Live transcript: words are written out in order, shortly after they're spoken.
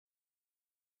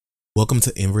Welcome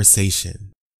to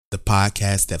Inversation, the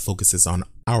podcast that focuses on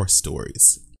our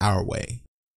stories, our way.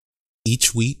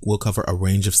 Each week, we'll cover a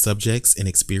range of subjects and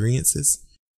experiences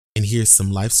and hear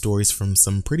some life stories from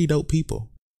some pretty dope people.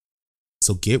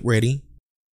 So get ready,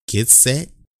 get set,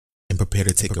 and prepare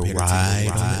to take a ride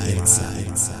on the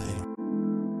inside.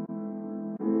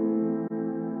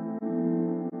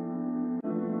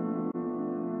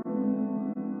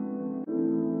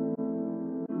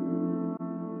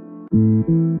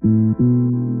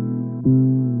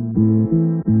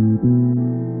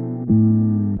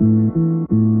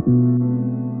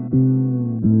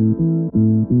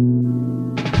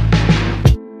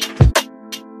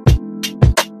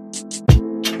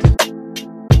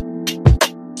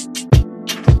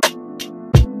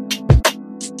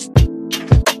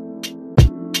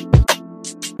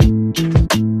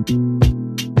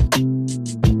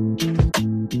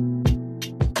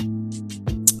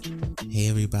 Hey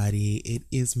everybody, it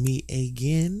is me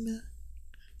again,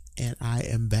 and I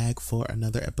am back for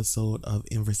another episode of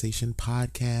Inversation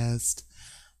Podcast,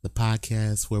 the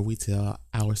podcast where we tell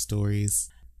our stories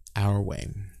our way.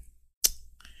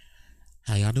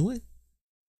 How y'all doing?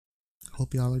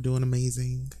 Hope y'all are doing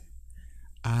amazing.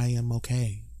 I am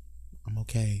okay. I'm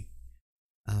okay.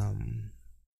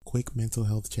 Quick mental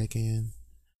health check-in.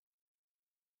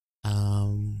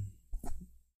 I'm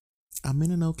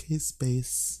in an okay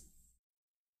space.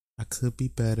 I could be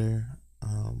better.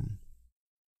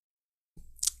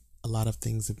 A lot of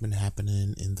things have been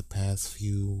happening in the past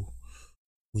few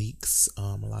weeks.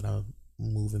 A lot of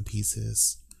moving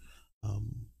pieces.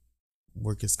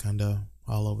 Work is kind of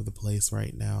all over the place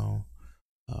right now.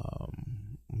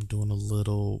 I'm doing a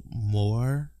little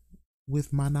more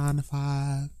with my 9 to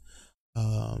 5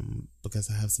 because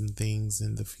I have some things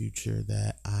in the future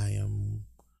that I am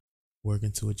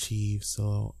working to achieve.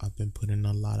 So I've been putting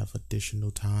a lot of additional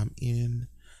time in,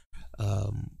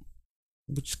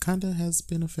 which kind of has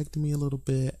been affecting me a little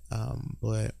bit.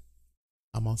 But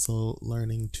I'm also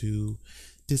learning to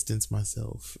distance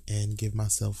myself and give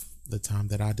myself the time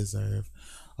that I deserve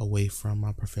away from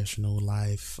my professional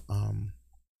life,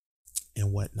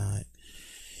 and whatnot.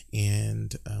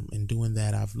 And in doing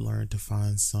that, I've learned to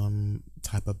find some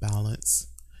type of balance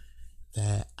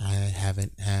that I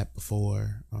haven't had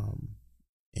before.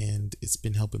 And it's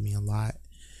been helping me a lot.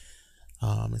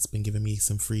 It's been giving me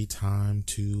some free time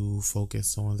to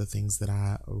focus on the things that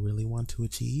I really want to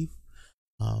achieve.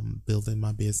 Building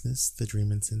my business, The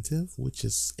Dream Incentive, which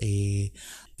is the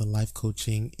life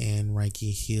coaching and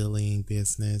Reiki healing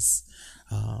business.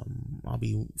 I'll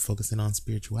be focusing on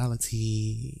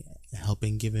spirituality,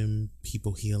 helping giving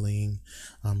people healing,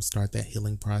 start that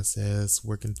healing process,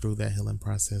 working through that healing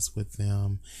process with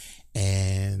them,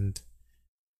 and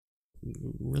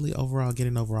really overall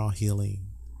getting overall healing,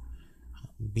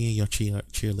 being your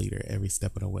cheerleader every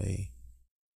step of the way,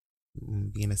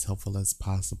 being as helpful as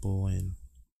possible, and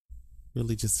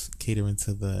really just catering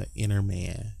to the inner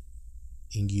man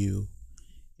in you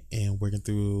and working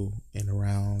through and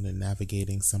around and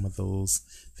navigating some of those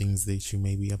things that you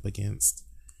may be up against.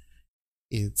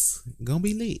 It's gonna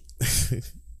be lit.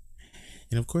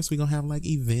 And of course, we're gonna have like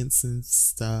events and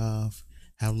stuff,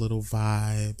 have little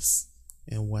vibes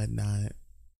and whatnot.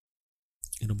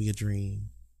 It'll be a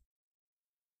dream.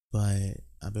 But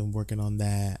I've been working on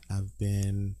that. I've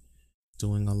been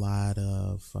doing a lot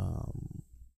of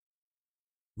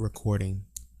recording.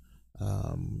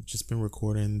 Just been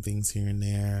recording things here and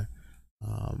there.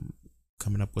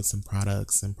 Coming up with some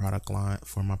products and product line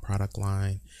for my product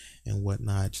line and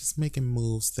whatnot. Just making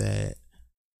moves that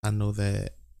I know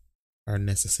that are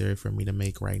necessary for me to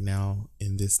make right now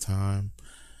in this time.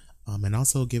 And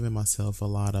also giving myself a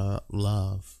lot of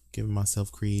love, giving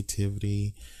myself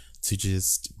creativity to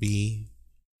just be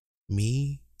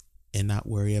me and not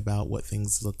worry about what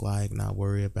things look like, not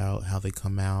worry about how they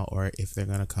come out or if they're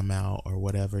going to come out or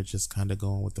whatever, just kind of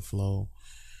going with the flow.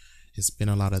 It's been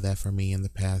a lot of that for me in the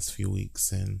past few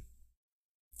weeks, and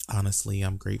honestly,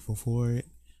 I'm grateful for it.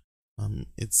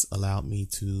 It's allowed me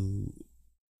to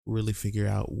really figure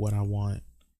out what I want,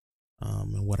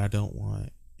 and what I don't want,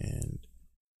 and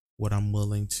what I'm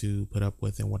willing to put up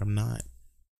with and what I'm not.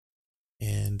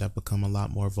 And I've become a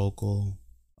lot more vocal,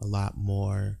 a lot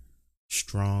more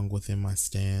strong within my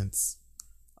stance,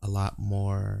 a lot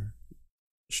more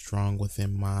strong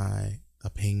within my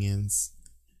opinions,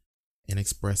 and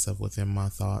expressive within my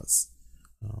thoughts.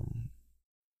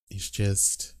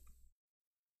 It's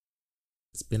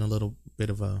been a little bit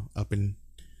of a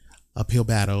uphill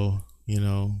battle,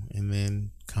 and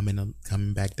then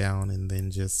coming back down, and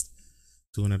then just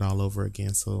doing it all over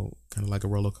again. So kind of like a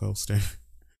roller coaster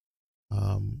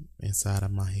inside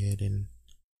of my head, and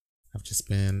I've just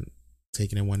been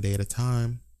taking it one day at a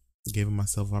time, giving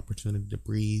myself opportunity to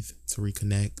breathe, to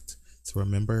reconnect, to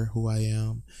remember who I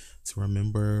am, to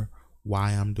remember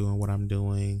why I'm doing what I'm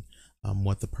doing,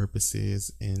 what the purpose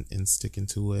is, and sticking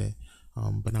to it,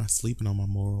 but not sleeping on my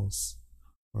morals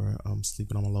or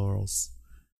sleeping on my laurels.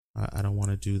 I don't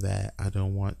want to do that. I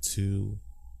don't want to,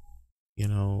 you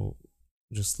know,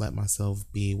 just let myself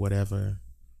be whatever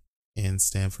and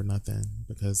stand for nothing,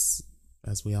 because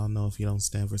as we all know, if you don't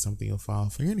stand for something, you'll fall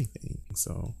for anything.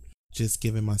 So just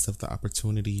giving myself the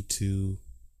opportunity to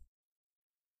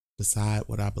decide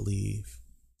what I believe,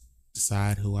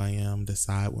 decide who I am,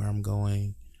 decide where I'm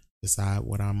going, decide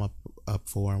what I'm up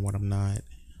for and what I'm not,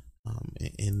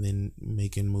 and then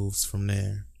making moves from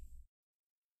there.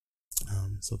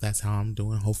 So that's how I'm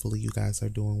doing. Hopefully you guys are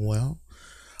doing well.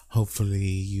 Hopefully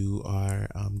you are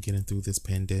getting through this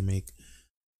pandemic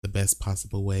the best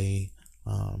possible way,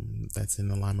 that's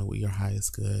in alignment with your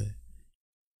highest good.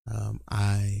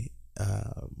 I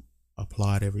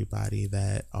applaud everybody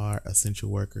that are essential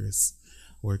workers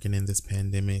working in this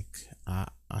pandemic.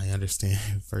 I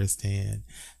understand firsthand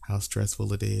how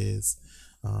stressful it is,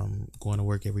 going to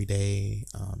work every day,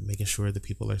 making sure the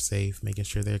people are safe, making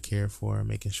sure they're cared for,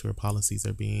 making sure policies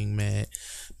are being met,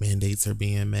 mandates are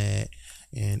being met,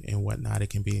 and whatnot.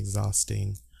 It can be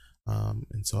exhausting.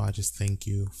 And so I just thank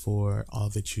you for all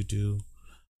that you do,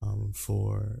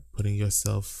 for putting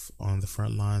yourself on the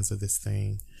front lines of this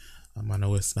thing. I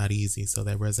know it's not easy, so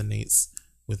that resonates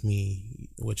with me.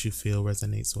 What you feel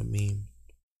resonates with me.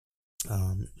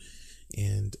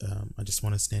 And I just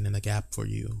want to stand in the gap for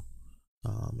you,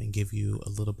 and give you a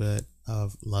little bit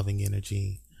of loving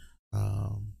energy,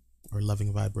 or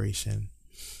loving vibration.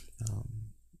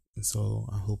 And so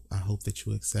I hope that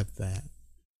you accept that.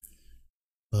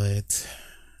 But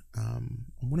I'm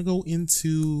going to go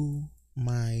into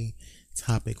my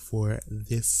topic for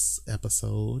this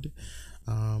episode,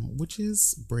 which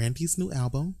is Brandy's new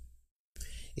album.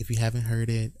 If you haven't heard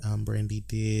it, Brandy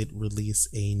did release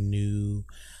a new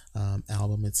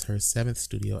album. It's her 7th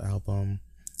studio album,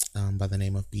 by the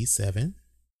name of B7,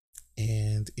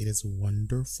 and it is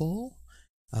wonderful.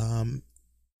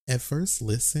 At first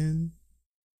listen,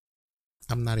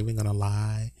 I'm not even gonna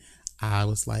lie, I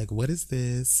was like, what is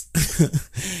this?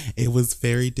 It was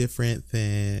very different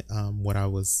than what I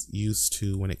was used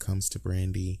to when it comes to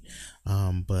Brandy,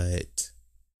 but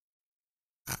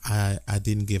I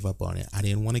didn't give up on it. I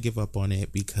didn't want to give up on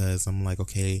it because I'm like,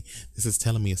 okay, this is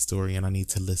telling me a story and I need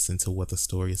to listen to what the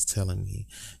story is telling me.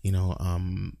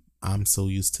 I'm so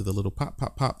used to the little pop,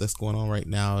 pop, pop that's going on right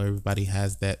now. Everybody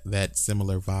has that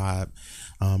similar vibe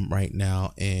right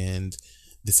now. And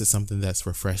this is something that's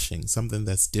refreshing, something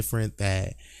that's different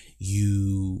that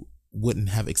you wouldn't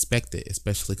have expected,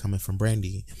 especially coming from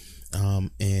Brandy.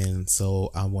 And so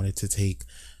I wanted to take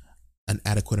an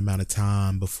adequate amount of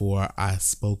time before I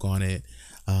spoke on it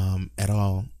at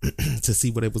all to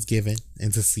see what it was given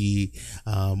and to see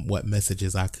what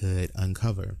messages I could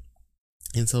uncover.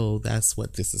 And so that's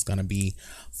what this is going to be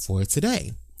for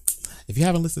today. If you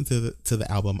haven't listened to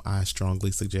the album, I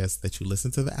strongly suggest that you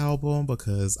listen to the album,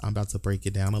 because I'm about to break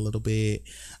it down a little bit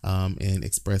and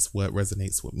express what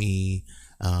resonates with me,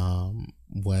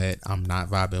 what I'm not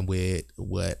vibing with,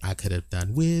 what I could have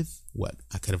done with, what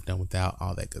I could have done without,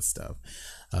 all that good stuff.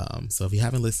 So if you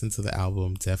haven't listened to the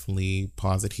album, definitely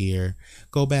pause it here,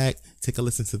 go back, take a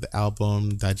listen to the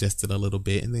album, digest it a little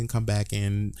bit, and then come back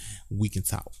and we can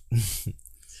talk.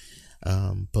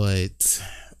 But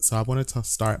so I wanted to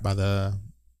start by the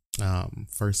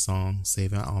first song,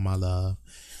 Saving All My Love.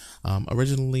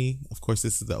 Originally, of course,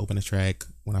 this is the opening track.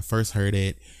 When I first heard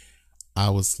it, I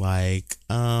was like,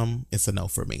 it's a no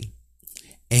for me.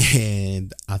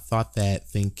 And I thought that,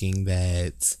 thinking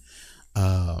that,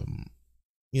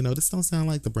 this don't sound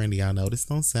like the Brandy I know. This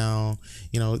don't sound,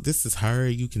 this is her.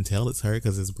 You can tell it's her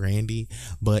because it's Brandy.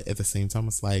 But at the same time,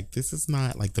 it's like, this is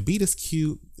not, like, the beat is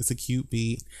cute. It's a cute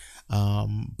beat.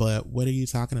 But what are you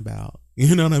talking about?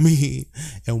 You know what I mean?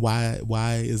 And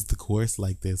why is the chorus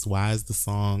like this? Why is the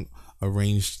song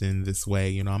arranged in this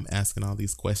way? I'm asking all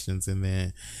these questions, and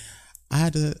then I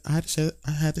had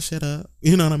to shut up,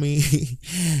 you know what I mean?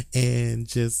 And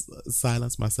just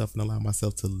silence myself and allow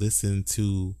myself to listen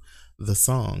to the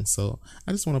song. So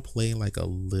I just want to play like a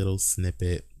little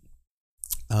snippet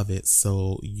of it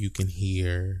so you can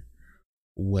hear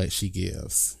what she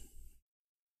gives.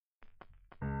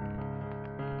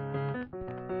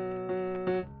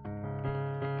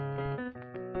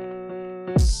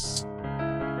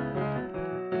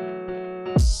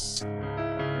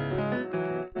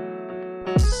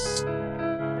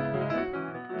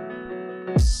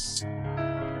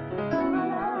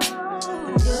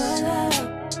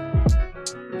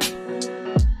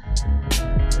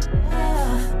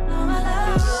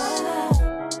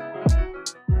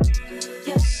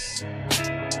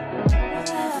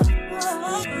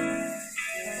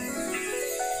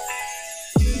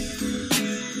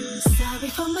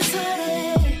 from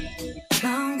maternity.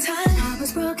 Long time I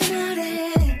was broken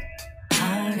hearted.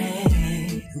 Hearted,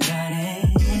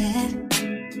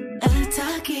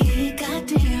 Ataki,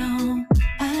 goddamn.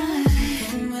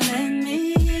 Can we let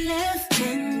me live?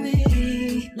 Can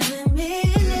we let me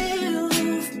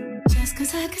live? Just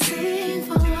 'cause I can sing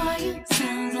for you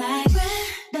sounds like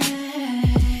I'm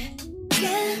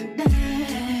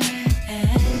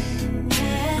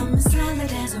as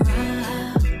solid as a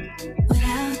rock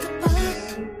without the buck,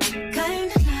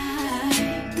 kind of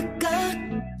like the gut.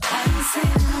 I can say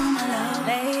all my love,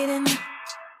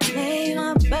 lay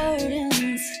my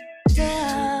burdens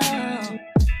down,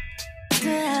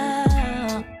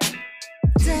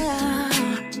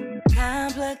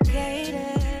 complicated.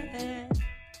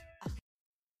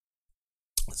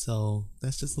 So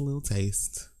that's just a little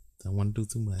taste. Don't want to do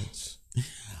too much.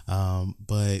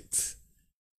 But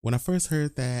when I first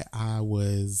heard that, I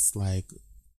was like,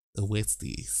 what's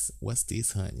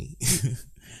this, honey?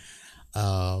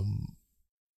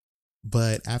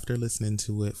 But after listening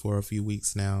to it for a few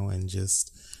weeks now and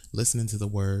just listening to the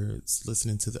words,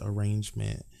 listening to the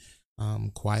arrangement,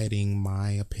 quieting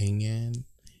my opinion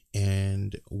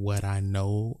and what I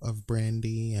know of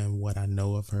Brandy and what I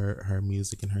know of her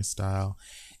music and her style,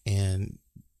 and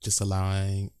just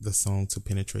allowing the song to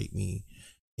penetrate me.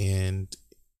 And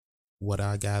what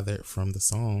I gathered from the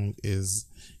song is,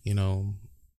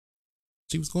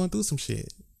 she was going through some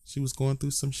shit.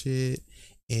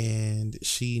 And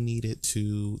she needed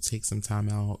to take some time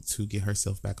out to get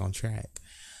herself back on track.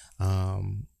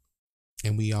 And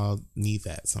we all need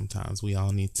that sometimes. We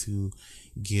all need to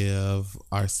give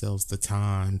ourselves the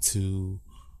time to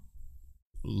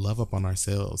love up on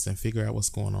ourselves and figure out what's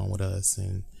going on with us,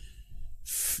 and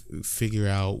figure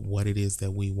out what it is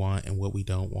that we want and what we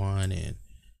don't want and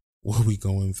what we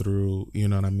going through, you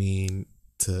know what I mean,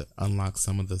 to unlock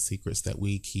some of the secrets that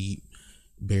we keep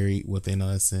buried within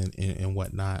us and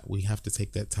whatnot. We have to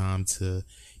take that time to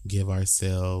give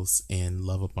ourselves and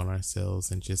love upon ourselves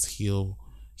and just heal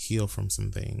from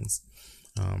some things.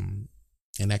 And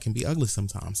that can be ugly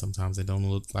sometimes. Sometimes it don't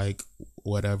look like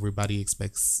what everybody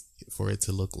expects for it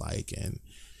to look like. And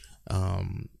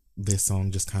this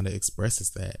song just kind of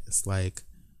expresses that. It's like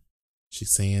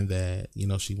she's saying that,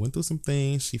 she went through some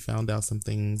things, she found out some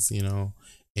things,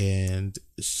 and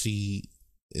she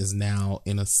is now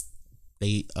in a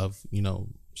state of,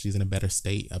 she's in a better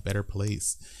state, a better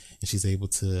place, and she's able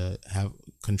to have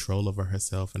control over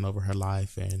herself and over her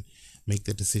life and make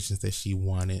the decisions that she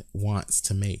wants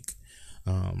to make.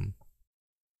 And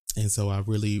so I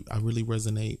really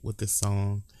resonate with this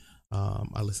song.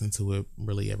 I listen to it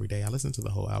really every day. I listen to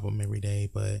the whole album every day,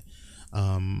 but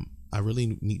I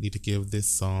really need to give this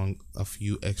song a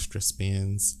few extra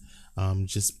spins,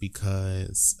 just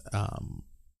because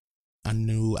I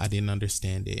knew I didn't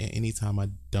understand it. And anytime I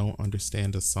don't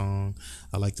understand a song,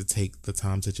 I like to take the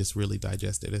time to just really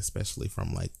digest it, especially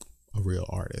from like a real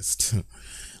artist.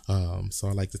 So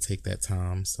I like to take that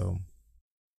time. So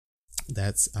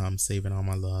that's Saving All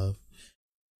My Love.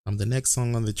 The next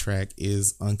song on the track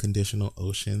is Unconditional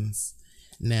Oceans.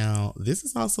 Now, this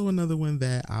is also another one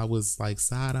that I was like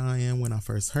side-eyeing when I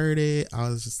first heard it. I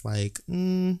was just like,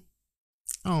 I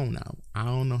don't know. I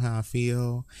don't know how I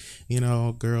feel.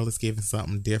 Girl is giving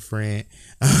something different.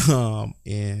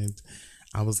 And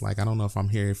I was like, I don't know if I'm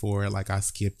here for it. Like, I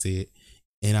skipped it.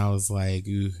 And I was like,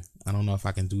 I don't know if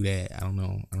I can do that. I don't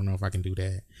know if I can do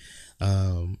that.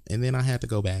 And then I had to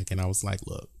go back and I was like,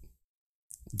 look,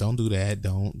 don't do that.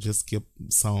 Don't just skip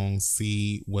songs.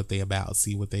 See what they about.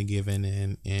 See what they giving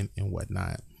and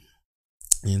whatnot.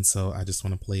 And so I just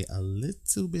want to play a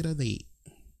little bit of that.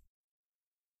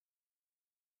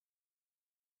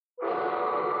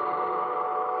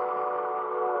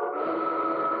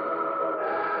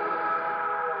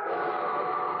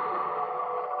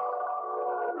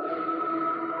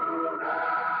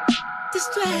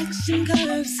 Distraction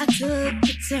curves. I took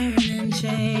a turn and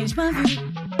changed my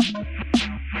view.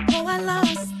 Oh, I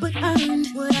lost but earned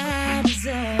what I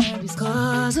deserve is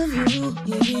cause of you,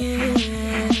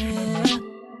 yeah.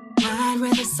 I'd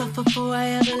rather suffer before I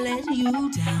ever let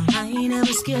you down. I ain't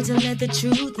ever scared to let the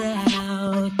truth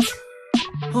out.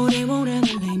 Oh, they won't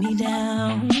ever lay me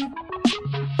down.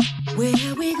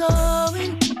 Where we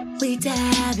going? We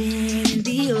diving in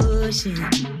the ocean.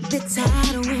 The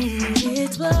tidal wind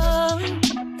is blowing.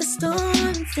 The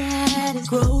storm that is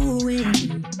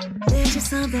growing. There's just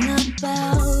something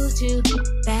about you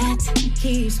that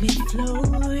keeps me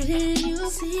floating. You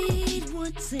see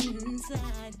what's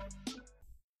inside.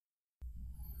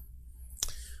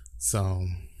 So,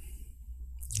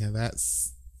 yeah,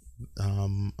 that's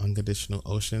Unconditional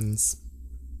Oceans.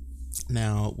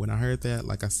 Now, when I heard that,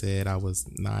 like I said, I was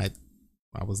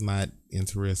not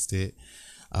interested.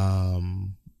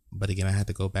 But again, I had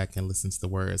to go back and listen to the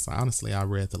words. Honestly, I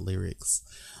read the lyrics,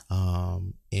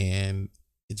 and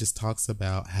it just talks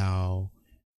about how,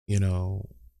 you know,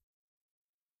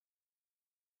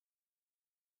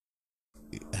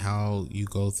 how you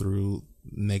go through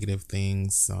negative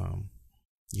things.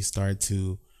 You start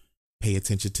to pay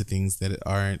attention to things that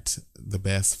aren't the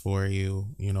best for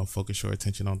you. Focus your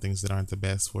attention on things that aren't the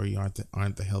best for you,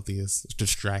 aren't the healthiest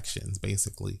distractions,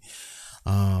 basically.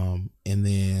 And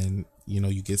then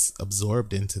you get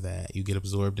absorbed into that. You get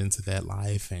absorbed into that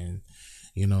life, and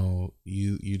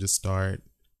you just start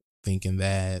thinking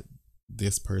that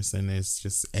this person is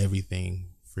just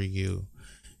everything for you.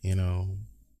 You know,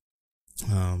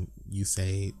 you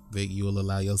say that you will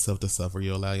allow yourself to suffer,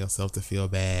 you allow yourself to feel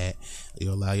bad,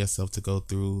 you allow yourself to go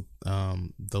through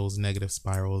those negative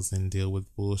spirals and deal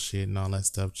with bullshit and all that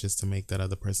stuff just to make that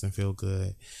other person feel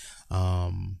good.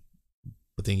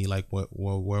 But then you're like, where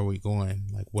are we going?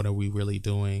 Like, what are we really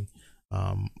doing?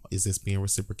 Is this being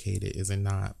reciprocated? Is it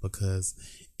not? Because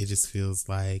it just feels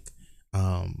like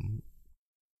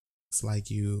it's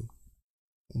like you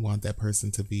want that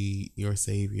person to be your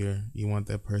savior. You want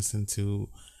that person to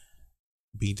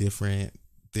be different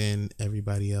than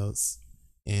everybody else,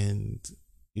 and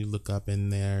you look up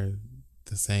and they're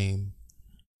the same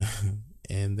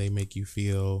and they make you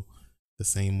feel the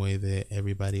same way that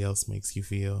everybody else makes you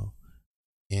feel,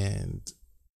 and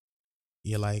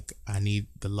you're like, I need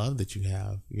the love that you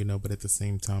have, but at the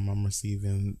same time I'm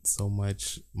receiving so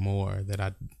much more that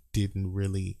I didn't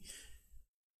really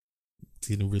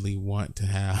want to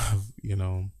have,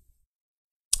 and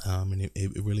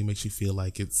it really makes you feel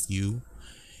like it's you.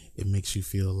 It makes you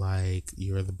feel like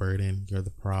you're the burden, you're the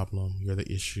problem, you're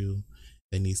the issue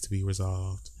that needs to be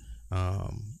resolved. And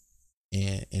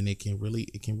it can really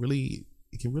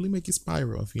make you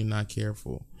spiral if you're not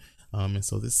careful. And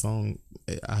so this song,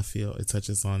 I feel it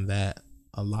touches on that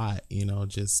a lot,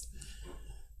 just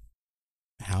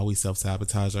how we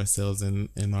self-sabotage ourselves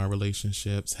in our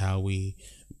relationships, how we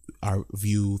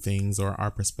view things or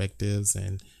our perspectives,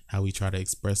 and how we try to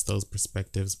express those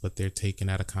perspectives, but they're taken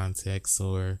out of context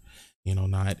or,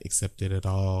 not accepted at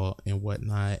all and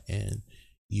whatnot. And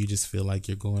you just feel like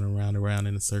you're going around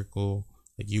in a circle,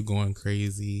 like you going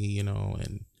crazy, and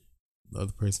the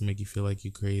other person make you feel like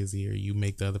you crazy, or you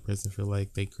make the other person feel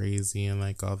like they crazy, and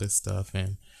like all this stuff.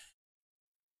 And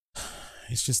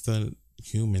it's just the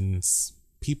humans,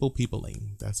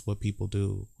 peopling. That's what people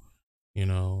do,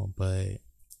 but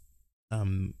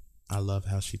I love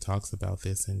how she talks about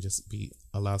this and just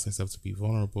allows herself to be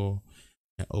vulnerable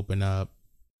and open up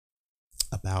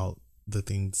about the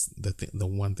things, the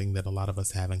one thing that a lot of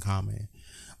us have in common.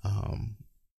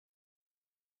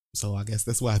 So I guess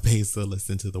that's why it pays to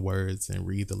listen to the words and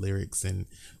read the lyrics and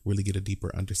really get a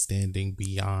deeper understanding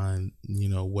beyond,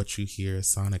 what you hear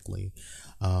sonically.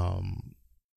 And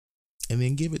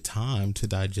then give it time to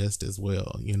digest as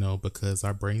well, because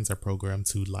our brains are programmed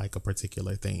to like a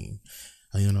particular thing,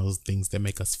 things that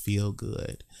make us feel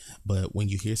good. But when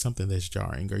you hear something that's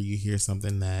jarring, or you hear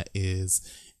something that is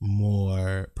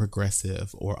more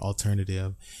progressive or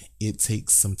alternative, it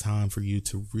takes some time for you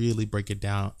to really break it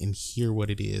down and hear what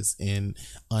it is and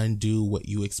undo what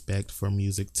you expect for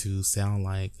music to sound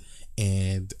like,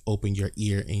 and open your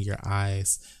ear and your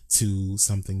eyes to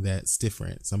something that's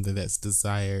different, something that's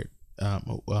desired,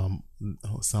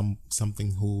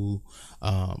 something who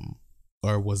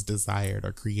or was desired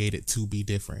or created to be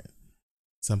different,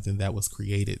 something that was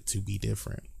created to be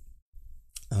different.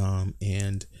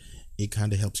 And it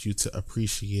kind of helps you to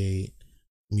appreciate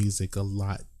music a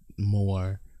lot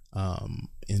more,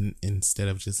 instead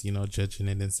of just judging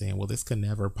it and saying, well, this could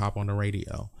never pop on the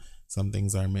radio. Some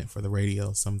things are meant for the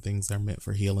radio, some things are meant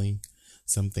for healing,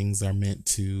 some things are meant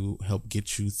to help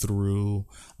get you through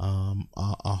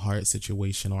a hard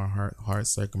situation or a hard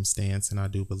circumstance. And I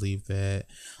do believe that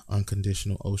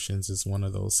Unconditional Oceans is one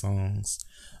of those songs.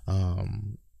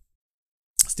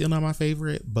 Still not my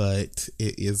favorite, but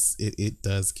it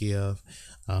does give.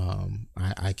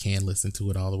 I can listen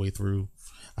to it all the way through.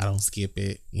 I don't skip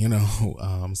it,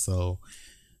 so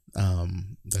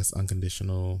that's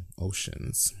Unconditional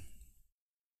Oceans.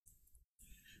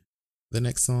 The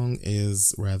next song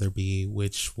is Rather Be,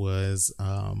 which was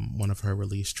one of her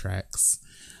release tracks.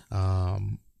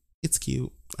 It's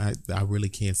cute. I really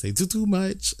can't say too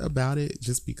much about it,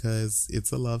 just because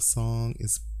it's a love song.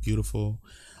 It's beautiful.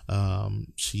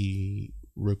 She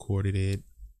recorded it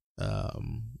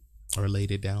or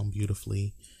laid it down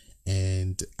beautifully,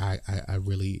 and I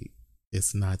really,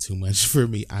 it's not too much for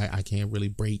me. I can't really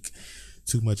break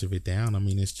too much of it down. I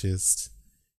mean, it's just,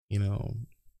 you know,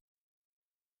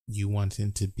 you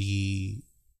wanting to be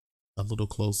a little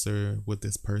closer with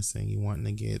this person. You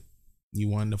wanting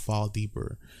to fall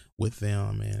deeper with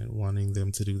them and wanting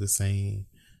them to do the same.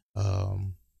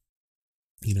 Um,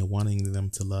 wanting them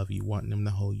to love you, wanting them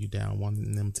to hold you down,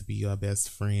 wanting them to be your best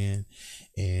friend,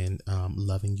 and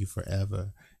loving you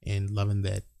forever, and loving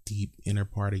that deep inner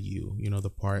part of you, the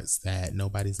parts that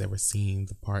nobody's ever seen,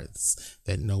 the parts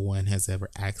that no one has ever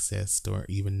accessed or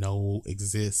even know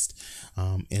exist,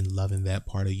 and loving that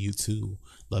part of you too,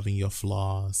 loving your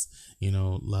flaws,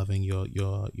 loving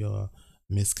your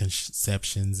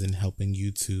misconceptions and helping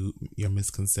you to your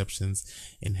misconceptions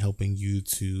and helping you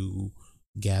to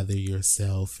gather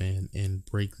yourself and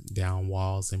break down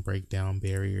walls and break down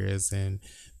barriers and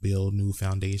build new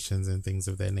foundations and things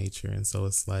of that nature. And so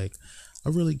it's like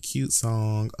a really cute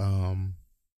song,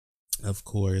 of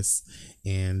course.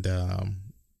 And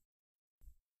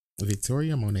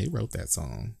Victoria Monet wrote that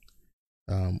song,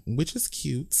 which is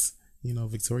cute.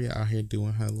 Victoria out here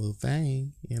doing her little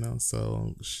thing,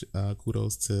 so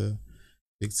kudos to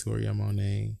Victoria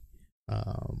Monet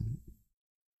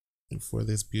for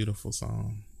this beautiful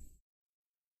song.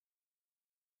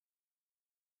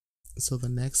 So the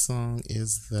next song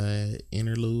is the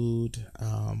interlude,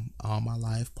 All My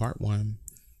Life Part 1.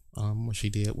 What she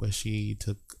did was she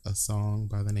took a song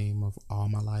by the name of All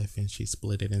My Life and she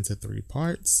split it into 3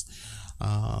 parts,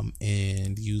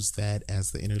 and used that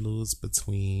as the interludes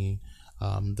between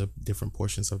the different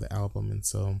portions of the album. And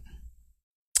so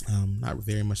not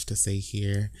very much to say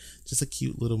here, just a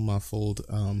cute little muffled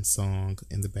song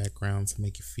in the background to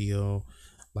make you feel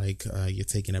like you're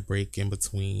taking a break in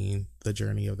between the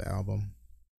journey of the album.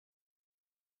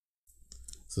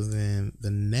 So then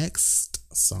the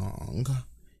next song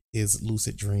is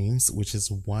Lucid Dreams, which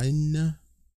is one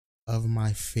of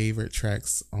my favorite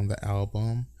tracks on the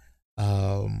album.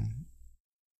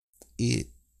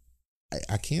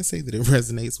 I can't say that it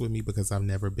resonates with me because I've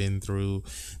never been through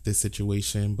this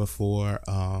situation before.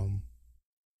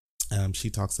 She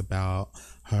talks about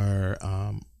her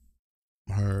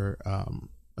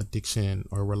addiction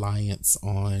or reliance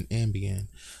on Ambien,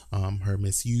 her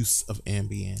misuse of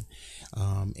Ambien,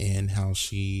 and how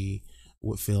she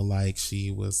would feel like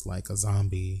she was like a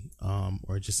zombie,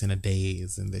 or just in a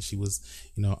daze, and that she was,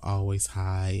 always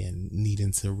high and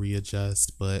needing to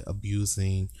readjust, but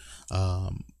abusing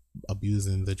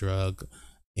the drug,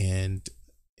 and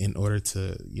in order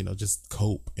to, just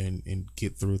cope and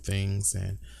get through things.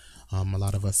 And a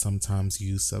lot of us sometimes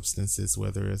use substances,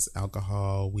 whether it's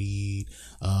alcohol, weed,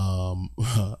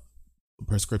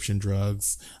 prescription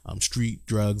drugs, street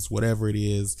drugs, whatever it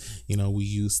is. We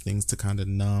use things to kind of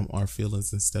numb our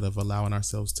feelings instead of allowing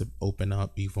ourselves to open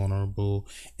up, be vulnerable,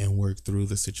 and work through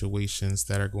the situations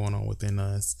that are going on within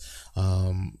us.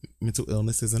 Mental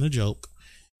illness isn't a joke.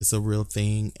 It's a real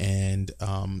thing. And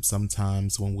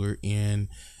sometimes when we're in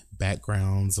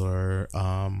backgrounds or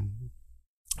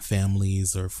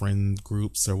families or friend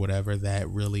groups or whatever that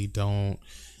really don't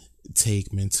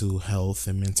take mental health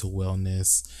and mental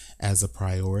wellness as a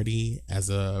priority, as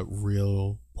a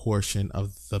real portion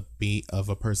of of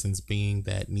a person's being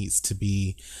that needs to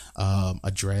be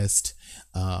addressed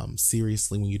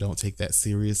seriously, when you don't take that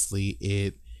seriously,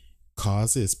 it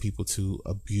causes people to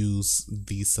abuse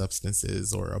these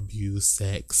substances or abuse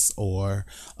sex or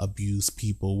abuse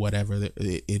people, whatever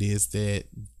it is that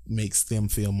makes them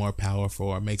feel more powerful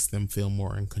or makes them feel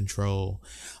more in control.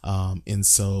 And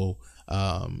so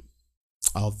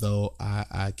although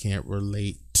I can't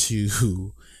relate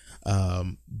to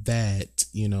that,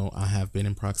 I have been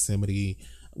in proximity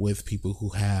with people who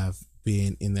have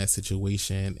been in that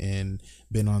situation and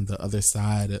been on the other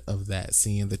side of that,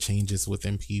 seeing the changes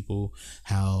within people,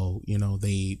 how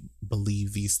they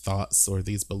believe these thoughts or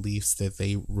these beliefs that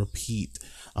they repeat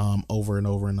over and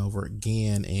over and over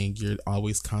again, and you're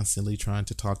always constantly trying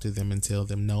to talk to them and tell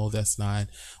them, no, that's not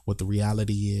what the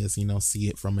reality is. See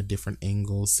it from a different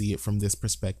angle, see it from this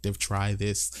perspective, try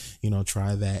this,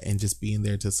 try that, and just being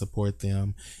there to support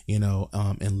them,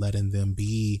 and letting them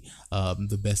be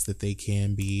the best that they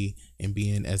can be, and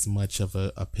being as much of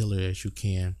a pillar as you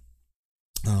can.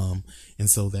 And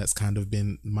so that's kind of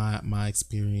been my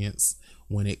experience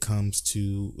when it comes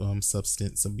to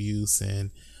substance abuse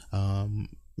and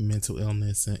mental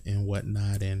illness and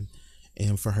whatnot, and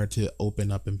for her to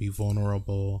open up and be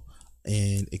vulnerable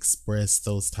and express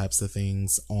those types of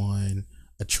things on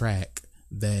a track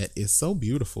that is so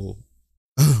beautiful,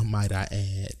 might I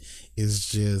add, is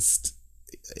just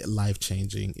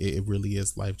life-changing. It really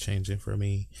is life-changing for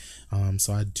me.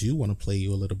 So I do want to play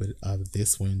you a little bit of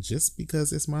this one just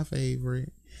because it's my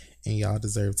favorite and y'all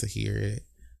deserve to hear it.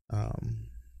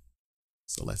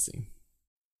 So let's see.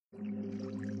 One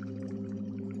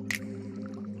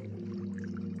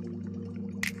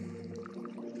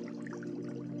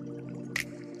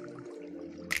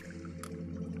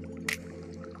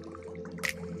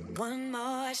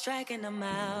more strike and I'm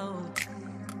out.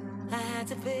 I had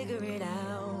to figure it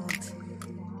out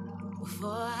before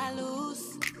I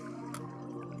lose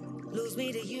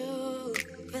me to you.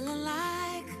 Feeling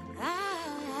like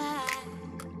I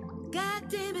got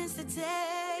demons to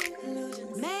take.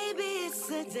 Maybe it's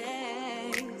the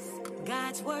days.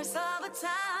 God's worst of a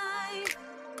time.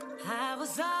 I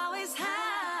was always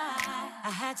high. I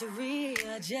had to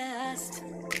readjust.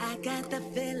 I got the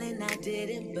feeling I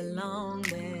didn't belong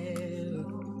there.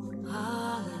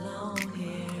 All alone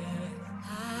here.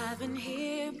 I've been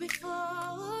here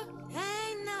before.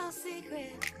 Ain't no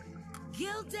secret.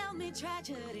 Guilt dealt me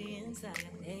tragedy inside.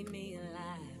 Made me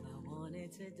alive. I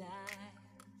wanted to die.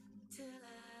 Till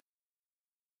I...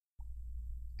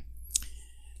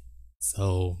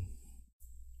 So,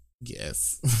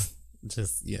 yes,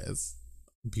 just yes,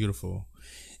 beautiful.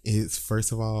 It's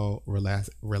first of all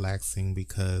relaxing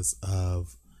because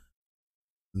of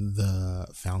the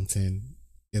fountain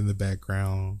in the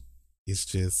background. It's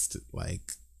just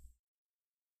like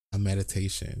a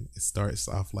meditation. It starts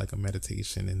off like a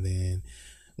meditation, and then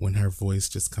when her voice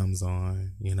just comes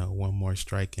on, one more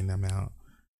strike and I'm out.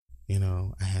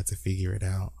 I had to figure it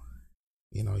out.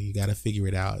 You got to figure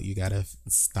it out. You got to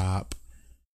stop,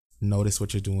 notice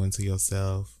what you're doing to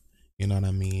yourself. You know what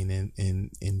I mean?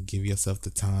 And give yourself the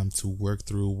time to work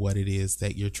through what it is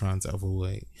that you're trying to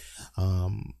avoid.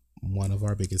 One of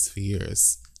our biggest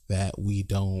fears that we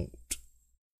don't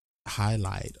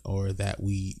highlight, or that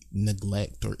we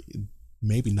neglect, or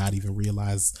maybe not even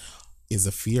realize is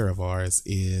a fear of ours,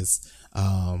 is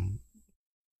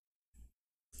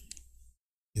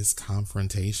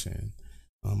confrontation.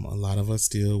 A lot of us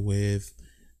deal with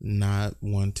not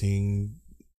wanting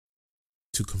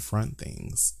to confront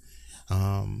things,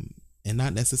 and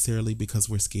not necessarily because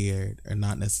we're scared, or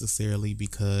not necessarily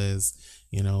because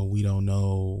we don't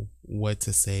know what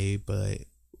to say, but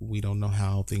we don't know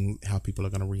how people are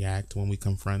going to react when we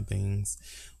confront things.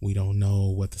 We don't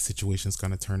know what the situation is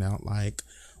going to turn out like.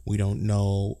 We don't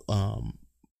know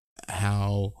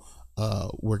how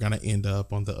we're going to end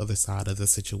up on the other side of the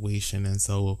situation. And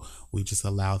so we just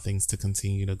allow things to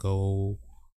continue to go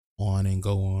on and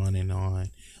go on and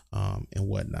on, and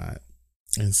whatnot.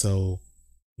 And so,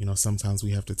 sometimes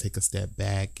we have to take a step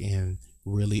back and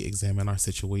really examine our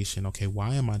situation. Okay,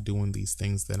 why am I doing these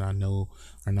things that I know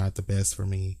are not the best for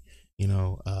me?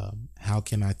 How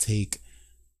can I take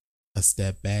a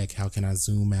step back? How can I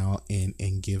zoom out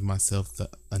and give myself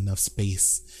enough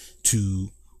space to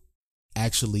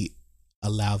actually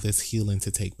allow this healing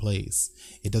to take place?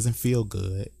 It doesn't feel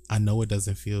good. I know it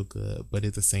doesn't feel good, but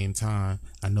at the same time,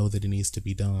 I know that it needs to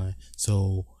be done.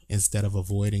 So instead of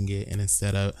avoiding it, and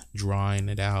instead of drawing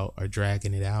it out or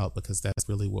dragging it out, because that's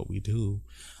really what we do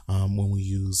when we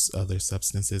use other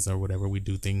substances or whatever, we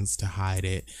do things to hide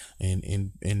it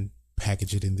and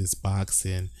package it in this box,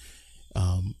 and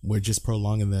we're just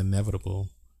prolonging the inevitable.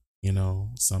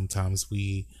 Sometimes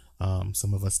we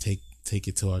some of us take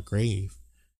it to our grave,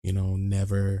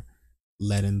 never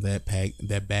letting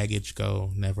that baggage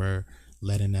go, never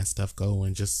letting that stuff go,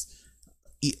 and just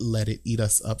let it eat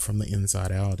us up from the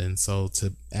inside out. And so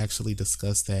to actually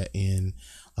discuss that in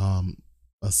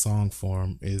a song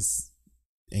form is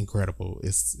incredible.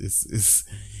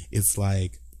 It's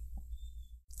like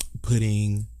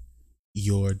putting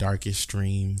your darkest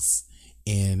dreams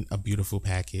in a beautiful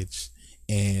package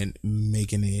and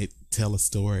making it tell a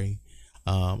story,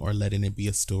 or letting it be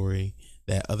a story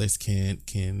that others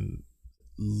can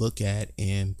look at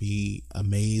and be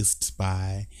amazed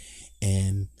by,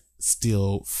 and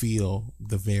still feel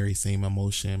the very same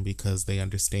emotion because they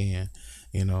understand.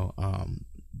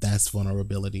 That's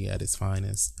vulnerability at its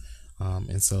finest.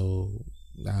 And so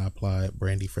I applaud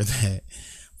Brandy for that,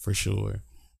 for sure.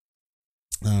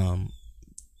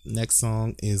 Next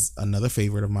song is another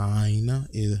favorite of mine.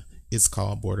 It's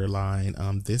called Borderline.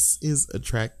 This is a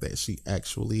track that she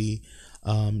actually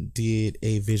did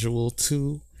a visual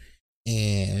to,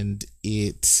 and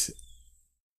it's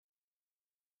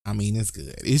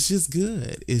good. It's just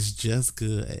good. It's just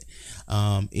good.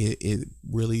 It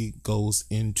really goes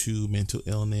into mental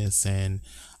illness and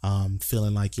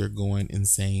feeling like you're going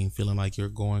insane, feeling like you're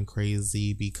going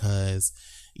crazy because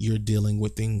you're dealing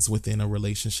with things within a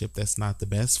relationship that's not the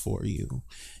best for you,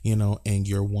 and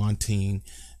you're wanting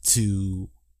to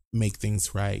make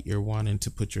things right. You're wanting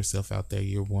to put yourself out there.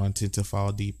 You're wanting to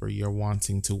fall deeper. You're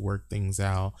wanting to work things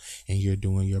out, and you're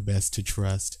doing your best to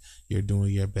trust. You're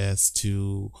doing your best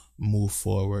to move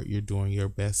forward. You're doing your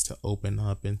best to open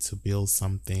up and to build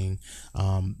something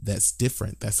that's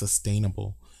different, that's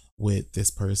sustainable with this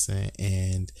person,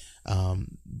 and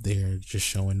they're just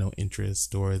showing no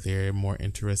interest, or they're more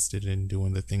interested in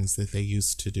doing the things that they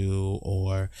used to do,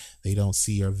 or they don't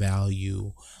see your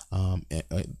value,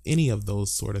 any of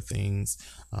those sort of things,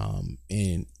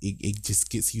 and it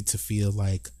just gets you to feel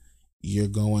like you're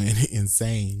going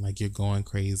insane, like you're going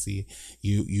crazy.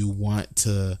 You want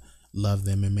to love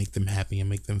them and make them happy and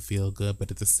make them feel good, but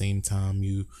at the same time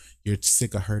you're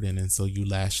sick of hurting, and so you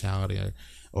lash out,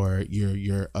 or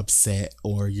you're upset,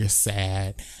 or you're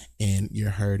sad and you're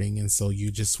hurting, and so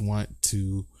you just want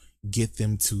to get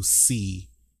them to see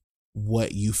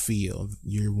what you feel.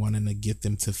 You're wanting to get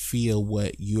them to feel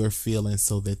what you're feeling,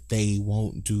 so that they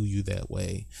won't do you that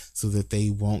way, so that they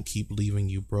won't keep leaving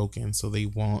you broken, so they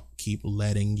won't keep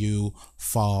letting you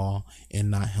fall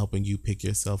and not helping you pick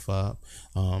yourself up,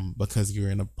 because you're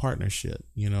in a partnership,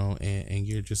 and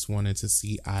you're just wanting to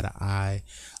see eye to eye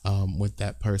with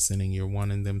that person, and you're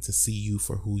wanting them to see you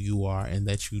for who you are, and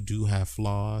that you do have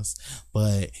flaws,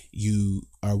 but you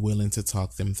are willing to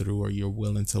talk them through, or you're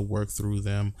willing to work through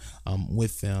them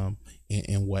with them,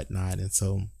 and whatnot. And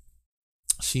so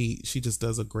she just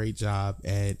does a great job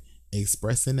at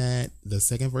expressing that. The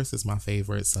second verse is my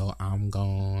favorite, so I'm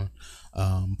gonna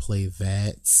play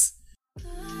that.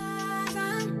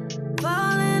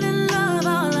 Falling in love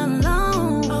all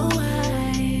alone. Oh,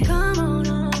 come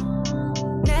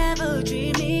on. Never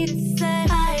dream me to say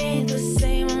I ain't the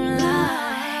same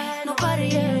like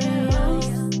nobody else.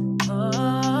 Oh,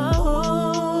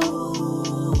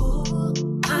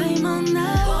 I'm on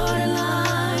the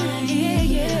borderline.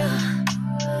 Yeah.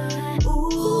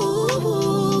 Ooh,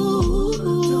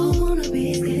 don't wanna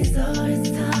be scared all this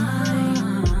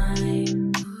time.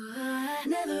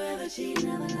 Never ever cheat,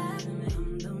 never lie.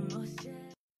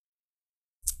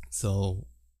 So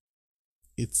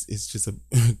it's just a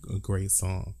great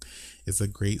song. It's a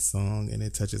great song, and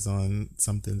it touches on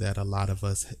something that a lot of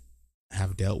us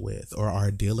have dealt with or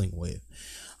are dealing with.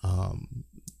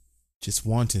 Just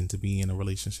wanting to be in a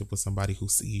relationship with somebody who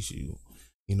sees you,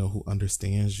 who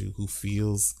understands you, who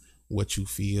feels what you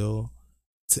feel,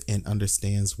 and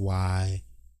understands why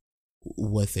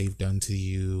what they've done to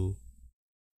you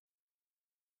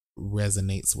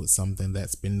resonates with something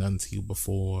that's been done to you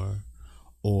before,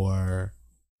 or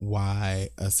why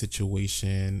a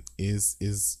situation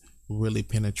is really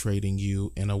penetrating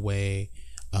you in a way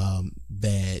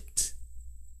that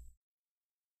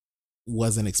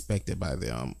wasn't expected by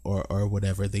them, or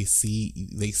whatever. They see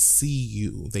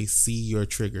you, they see your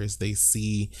triggers, they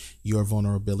see your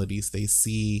vulnerabilities, they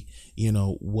see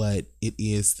what it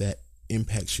is that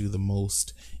impacts you the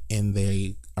most, and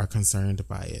they are concerned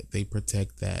by it. They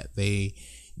protect that. They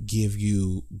give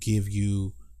you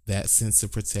that sense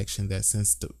of protection, that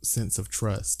sense of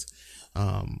trust.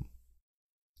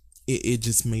 It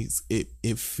just makes it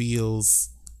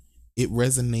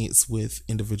resonates with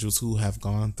individuals who have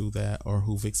gone through that, or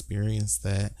who've experienced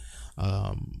that,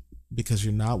 because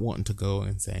you're not wanting to go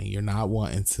insane. You're not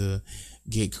wanting to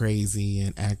get crazy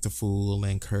and act a fool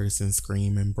and curse and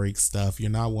scream and break stuff. You're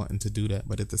not wanting to do that,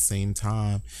 but at the same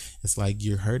time, it's like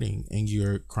you're hurting and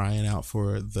you're crying out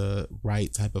for the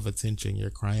right type of attention. You're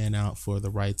crying out for the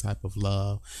right type of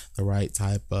love, the right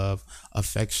type of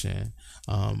affection.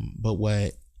 But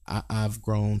what I've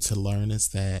grown to learn is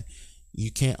that you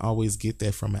can't always get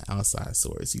that from an outside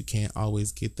source. You can't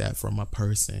always get that from a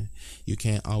person. You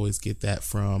can't always get that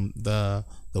from the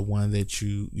one that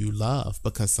you love,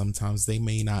 because sometimes they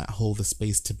may not hold the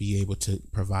space to be able to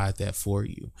provide that for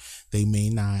you. They may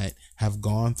not have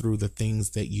gone through the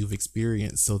things that you've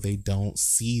experienced, so they don't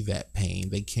see that pain.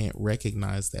 They can't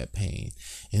recognize that pain.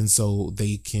 And so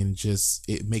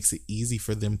it makes it easy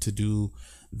for them to do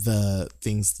the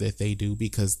things that they do,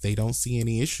 because they don't see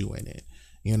any issue in it.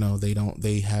 They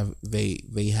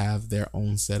have their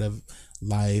own set of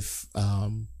life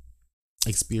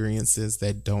experiences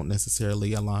that don't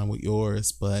necessarily align with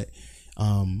yours, but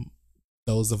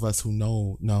those of us who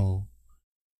know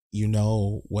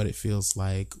what it feels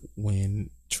like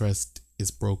when trust is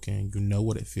broken. You know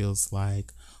what it feels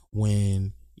like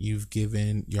when you've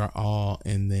given your all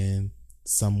and then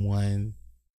someone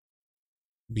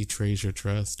betrays your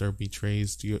trust, or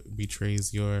betrays your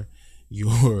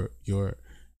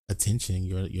attention,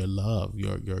 your love,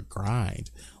 your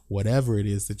grind, whatever it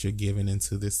is that you're giving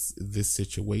into this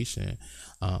situation.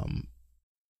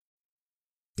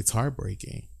 It's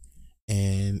heartbreaking,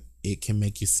 and it can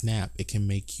make you snap. It can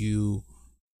make you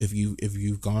if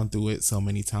you've gone through it so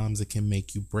many times, it can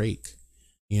make you break,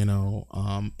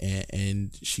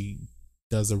 and she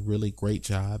does a really great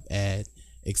job at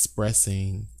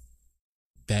expressing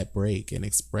that break and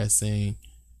expressing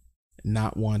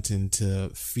not wanting to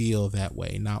feel that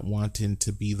way, not wanting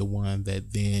to be the one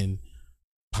that then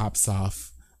pops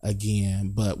off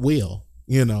again, but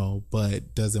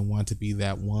but doesn't want to be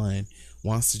that one,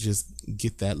 wants to just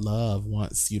get that love,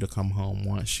 wants you to come home,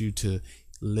 wants you to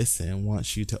listen,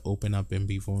 wants you to open up and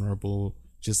be vulnerable,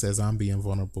 just as I'm being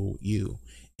vulnerable with you,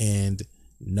 and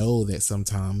know that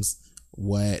sometimes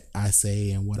what I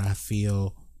say and what I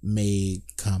feel may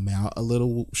come out a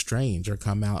little strange or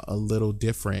come out a little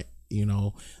different,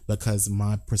 because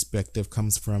my perspective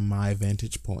comes from my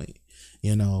vantage point,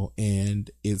 and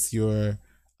it's your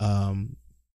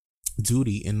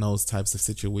duty in those types of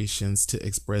situations to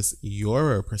express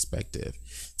your perspective,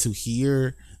 to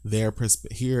hear their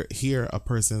hear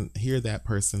that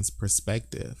person's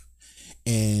perspective,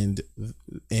 and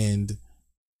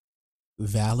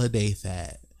validate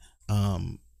that,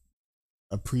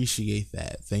 appreciate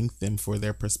that, thank them for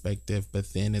their perspective,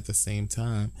 but then at the same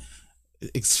time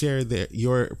share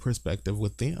your perspective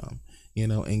with them,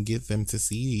 and get them to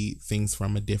see things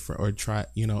from a different, or try,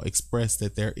 express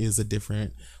that there is a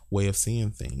different way of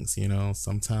seeing things.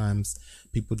 Sometimes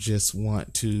people just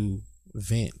want to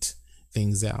vent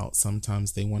things out.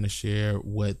 Sometimes they want to share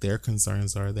what their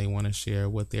concerns are. They want to share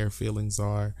what their feelings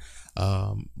are,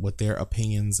 what their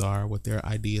opinions are, what their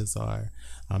ideas are.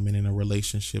 And in a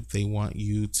relationship, they want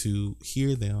you to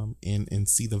hear them and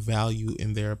see the value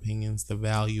in their opinions, the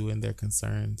value in their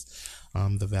concerns,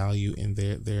 the value in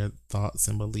their thoughts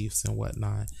and beliefs and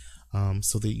whatnot,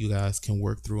 so that you guys can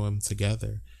work through them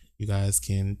together. You guys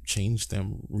can change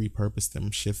them, repurpose them,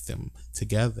 shift them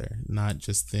together, not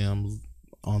just them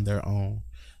on their own,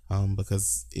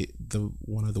 because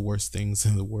one of the worst things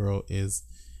in the world is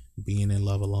being in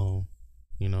love alone,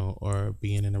 or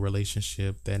being in a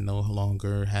relationship that no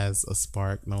longer has a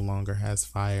spark, no longer has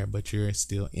fire, but you're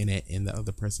still in it, and the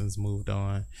other person's moved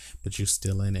on, but you're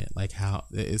still in it. Like, how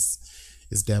it's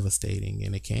devastating,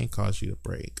 and it can cause you to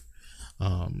break.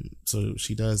 So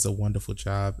she does a wonderful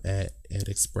job at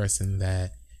expressing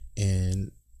that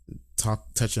and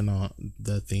touching on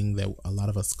the thing that a lot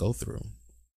of us go through.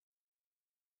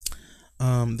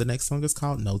 The next song is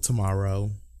called No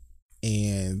Tomorrow,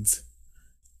 and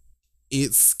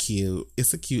it's cute.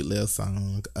 It's a cute little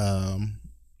song.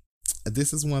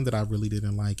 This is one that I really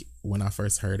didn't like when I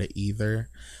first heard it either.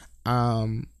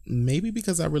 Maybe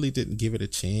because I really didn't give it a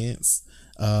chance.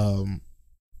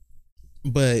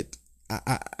 But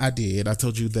I did. I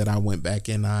told you that I went back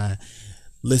and I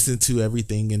listened to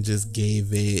everything and just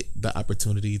gave it the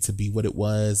opportunity to be what it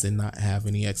was and not have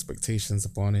any expectations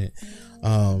upon it.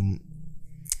 And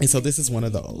so this is one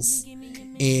of those.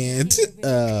 And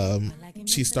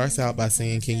she starts out by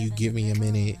saying, "Can you give me a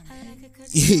minute?"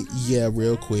 Yeah,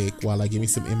 real quick, while I give me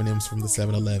some M&Ms from the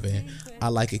 7-Eleven. I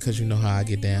like it because you know how I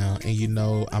get down, and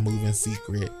I move in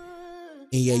secret.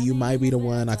 And yeah, you might be the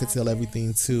one I could tell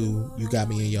everything to. You got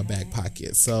me in your back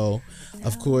pocket. So,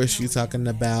 of course, she's talking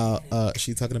about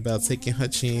taking her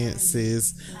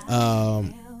chances.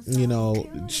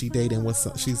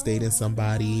 She's dating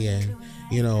somebody, and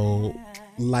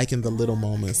liking the little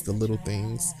moments, the little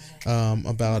things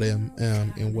about him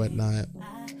and whatnot,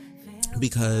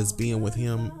 because being with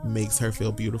him makes her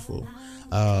feel beautiful.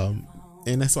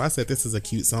 And that's why I said this is a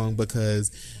cute song,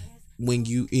 because when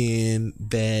you in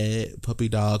that puppy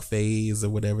dog phase or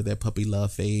whatever, that puppy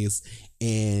love phase,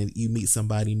 and you meet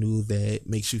somebody new that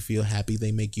makes you feel happy,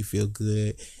 they make you feel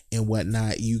good and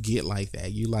whatnot, you get like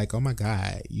that. You like, oh my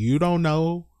God, you don't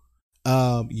know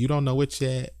it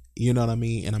yet. You know what I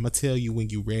mean? And I'm going to tell you when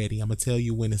you're ready. I'm going to tell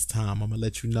you when it's time. I'm going to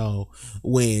let you know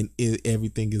when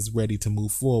everything is ready to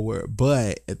move forward.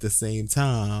 But at the same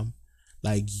time,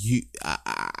 like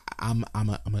I'm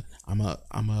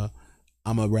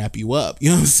gonna wrap you up. You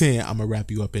know what I'm saying? I'm gonna wrap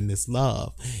you up in this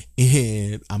love,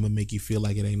 and I'm gonna make you feel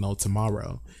like it ain't no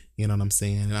tomorrow. You know what I'm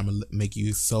saying? And I'm gonna make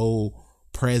you so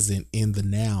present in the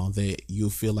now that you'll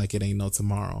feel like it ain't no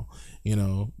tomorrow.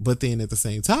 But then at the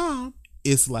same time,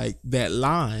 it's like that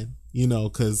line,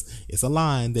 because it's a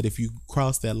line that if you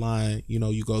cross that line,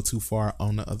 you go too far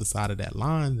on the other side of that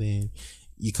line, then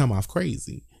you come off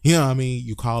crazy. You know what I mean?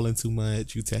 You calling too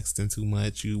much, you texting too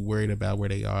much, you worried about where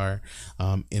they are,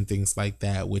 and things like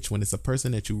that, which when it's a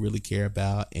person that you really care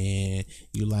about and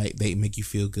you like, they make you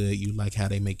feel good, you like how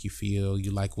they make you feel, you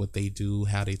like what they do,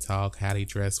 how they talk, how they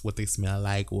dress, what they smell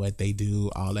like, what they do,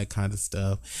 all that kind of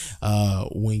stuff.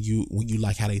 When you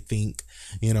like how they think,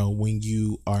 when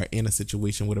you are in a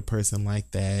situation with a person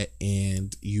like that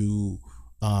and you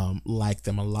like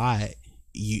them a lot,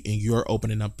 you're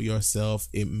opening up yourself,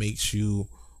 it makes you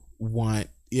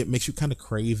kind of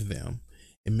crave them.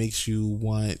 It makes you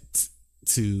want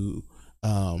to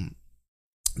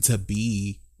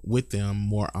be with them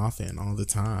more often, all the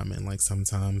time. And like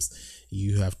sometimes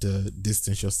you have to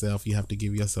distance yourself, you have to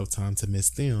give yourself time to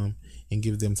miss them and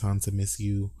give them time to miss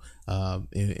you,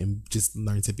 and just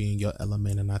learn to be in your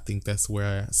element. And I think that's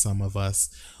where some of us,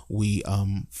 we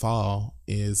fall,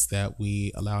 is that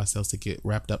we allow ourselves to get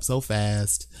wrapped up so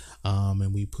fast,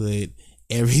 and we put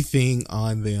everything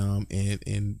on them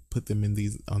and put them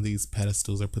on these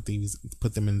pedestals, or put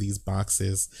them in these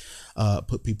boxes,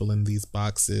 put people in these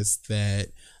boxes that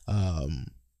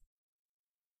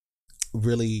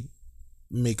really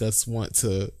make us want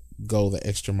to go the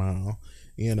extra mile,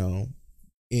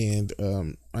 and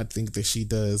I think that she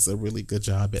does a really good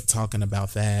job at talking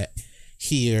about that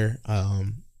here.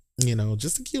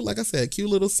 Just a cute, like I said, cute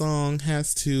little song,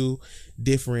 has two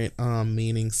different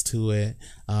meanings to it.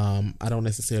 I don't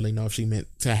necessarily know if she meant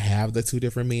to have the two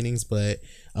different meanings, but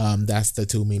that's the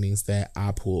two meanings that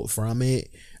I pulled from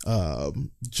it,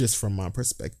 just from my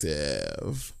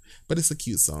perspective. But it's a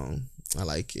cute song. I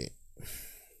like it.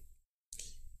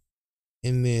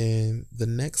 And then the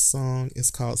next song is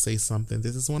called Say Something.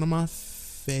 This is one of my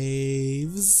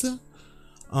faves,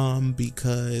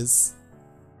 because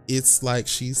it's like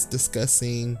she's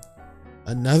discussing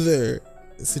another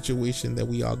situation that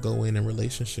we all go in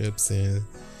relationships. And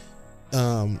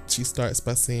she starts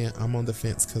by saying, I'm on the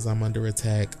fence because I'm under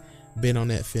attack, been on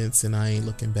that fence and I ain't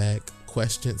looking back,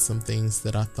 questioned some things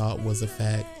that I thought was a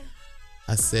fact,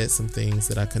 I said some things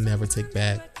that I could never take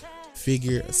back,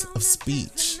 figures of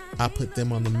speech, I put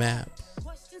them on the map.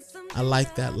 I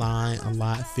like that line a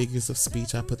lot. Figures of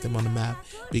speech, I put them on the map,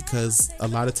 because a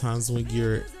lot of times when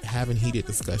you're having heated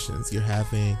discussions, you're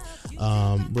having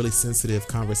really sensitive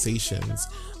conversations,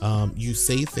 you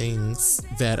say things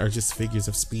that are just figures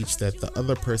of speech that the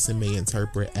other person may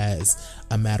interpret as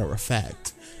a matter of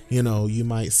fact. You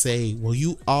might say, well,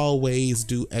 you always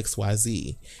do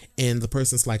XYZ. And the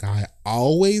person's like, I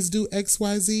always do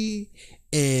XYZ.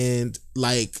 And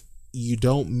like, you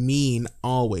don't mean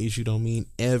always. You don't mean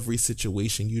every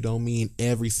situation. You don't mean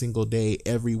every single day.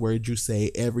 Every word you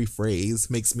say, every phrase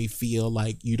makes me feel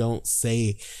like you're not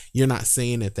saying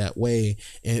it that way,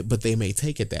 but they may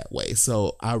take it that way.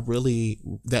 So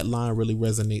that line really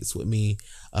resonates with me,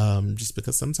 just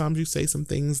because sometimes you say some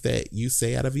things that you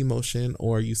say out of emotion,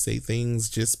 or you say things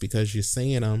just because you're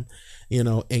saying them,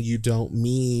 and you don't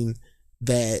mean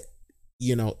that,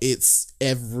 it's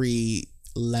every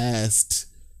last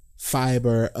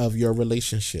fiber of your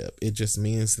relationship. It just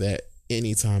means that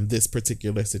anytime this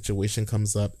particular situation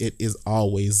comes up, it is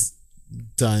always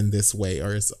done this way,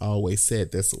 or it's always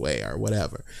said this way, or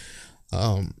whatever.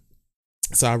 So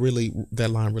that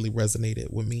line really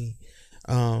resonated with me.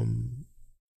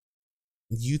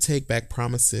 You take back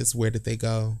promises, where did they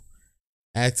go?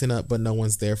 Acting up but no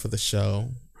one's there for the show,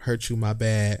 hurt you, my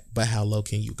bad, but how low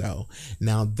can you go?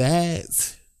 Now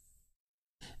that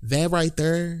right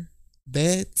there,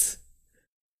 that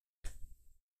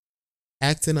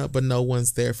acting up but no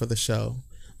one's there for the show,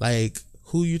 like,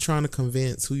 who you trying to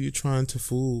convince, who you trying to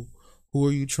fool, who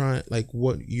are you trying, like,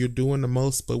 what you're doing the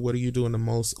most, but what are you doing the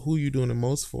most, who are you doing the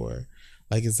most for?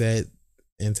 Like, is that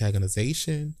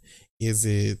antagonization? Is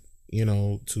it,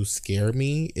 to scare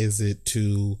me? Is it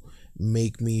to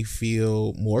make me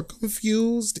feel more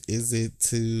confused? Is it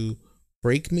to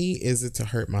break me? Is it to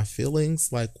hurt my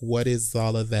feelings? Like, what is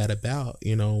all of that about,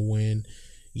 when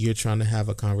you're trying to have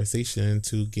a conversation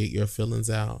to get your feelings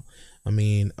out? I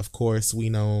mean, of course, we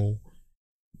know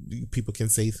people can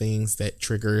say things that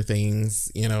trigger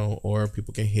things, or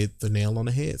people can hit the nail on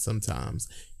the head sometimes.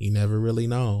 You never really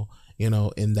know,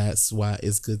 and that's why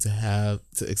it's good to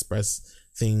express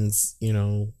things,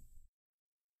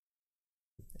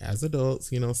 as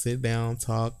adults, sit down,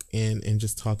 talk, and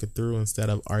just talk it through, instead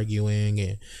of arguing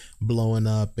and blowing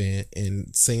up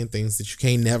and saying things that you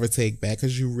can't never take back,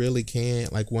 because you really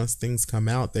can't. Like, once things come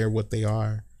out, they're what they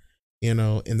are, and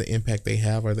the impact they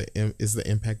have is the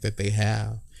impact that they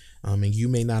have. And you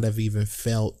may not have even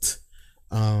felt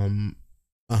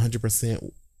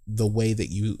 100% the way that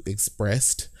you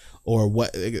expressed, or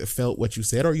what you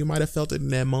said, or you might have felt it in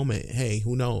that moment. Hey,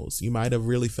 who knows? You might have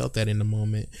really felt that in the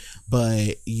moment,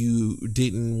 but you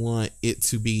didn't want it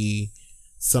to be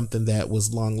something that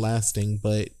was long lasting,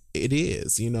 but it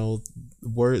is.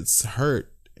 Words hurt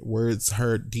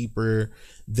deeper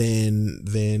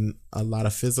than a lot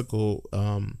of physical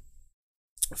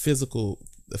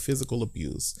the physical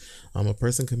abuse. A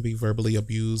person can be verbally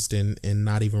abused and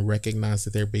not even recognize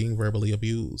that they're being verbally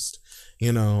abused,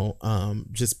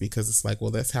 just because it's like,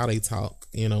 well, that's how they talk.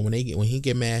 When he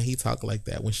get mad, he talk like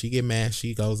that. When she get mad,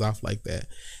 she goes off like that,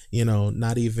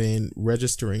 not even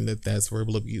registering that that's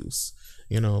verbal abuse.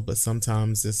 But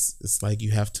sometimes it's like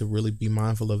you have to really be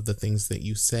mindful of the things that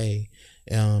you say,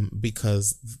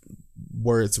 because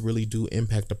words really do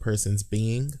impact a person's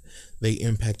being. They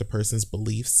impact a person's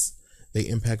beliefs. They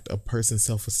impact a person's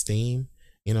self-esteem.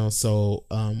 So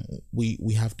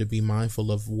we have to be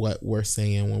mindful of what we're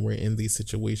saying when we're in these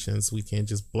situations. We can't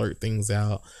just blurt things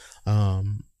out.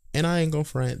 And I ain't gonna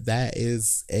front, that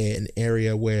is an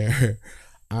area where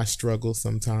I struggle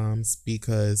sometimes,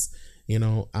 because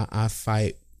I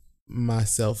fight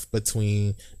myself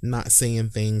between not saying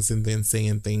things and then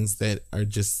saying things that are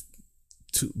just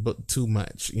too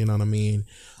much. You know what I mean?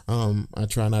 I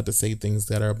try not to say things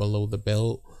that are below the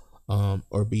belt,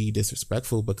 or be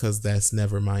disrespectful, because that's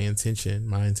never my intention.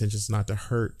 My intention is not to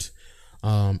hurt.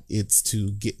 It's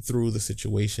to get through the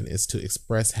situation. It's to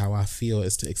express how I feel.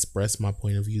 It's to express my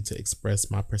point of view, to express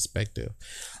my perspective,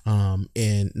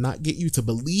 and not get you to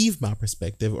believe my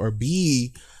perspective or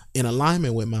be in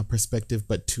alignment with my perspective,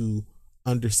 but to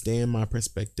understand my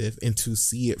perspective and to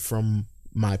see it from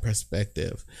my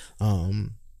perspective,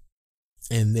 and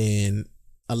then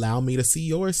allow me to see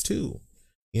yours too.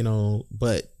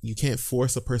 But you can't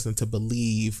force a person to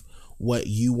believe what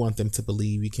you want them to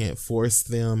believe. You can't force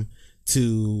them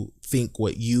to think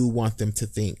what you want them to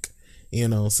think.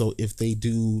 So if they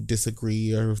do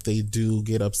disagree, or if they do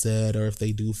get upset, or if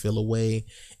they do feel away,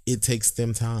 it takes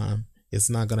them time. It's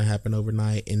not going to happen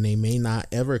overnight, and they may not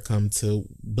ever come to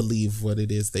believe what it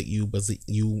is that you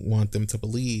want them to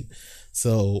believe.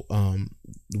 So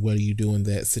what do you do in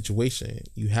that situation?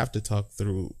 You have to talk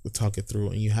it through,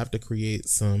 and you have to create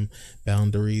some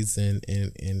boundaries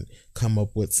and come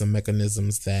up with some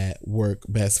mechanisms that work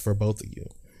best for both of you.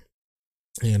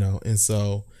 And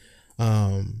so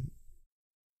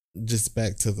just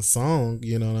back to the song,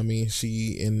 what I mean?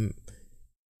 She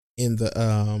in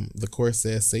the chorus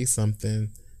says, say something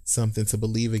to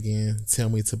believe again, tell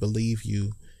me to believe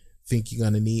you, think you're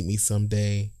gonna need me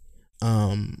someday.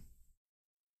 And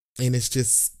it's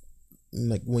just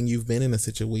like, when you've been in a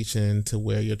situation to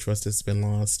where your trust has been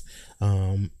lost,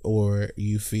 or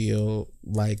you feel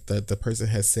like the person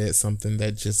has said something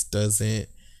that just doesn't,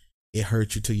 it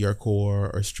hurt you to your core,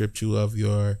 or stripped you of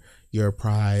your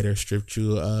pride, or stripped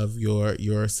you of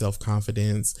your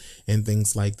self-confidence and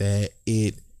things like that,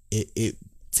 it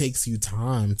takes you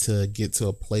time to get to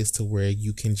a place to where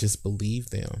you can just believe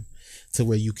them, to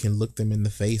where you can look them in the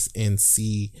face and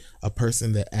see a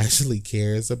person that actually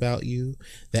cares about you,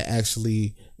 that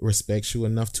actually respects you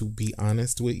enough to be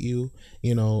honest with you,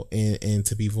 and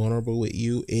to be vulnerable with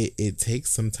you. It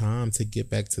takes some time to get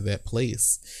back to that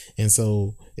place. And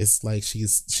so it's like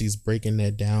she's breaking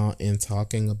that down and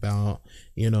talking about,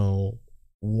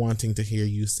 wanting to hear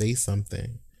you say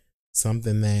something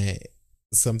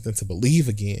to believe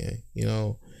again.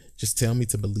 Just tell me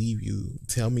to believe you.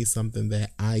 Tell me something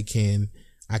that I can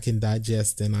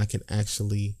digest, and I can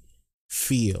actually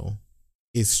feel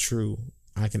is true.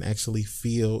 I can actually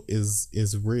feel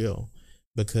is real,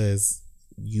 because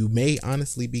you may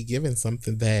honestly be given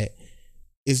something that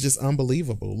is just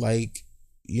unbelievable. Like,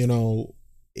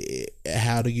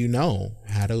 how do you know?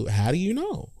 How do you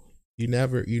know? You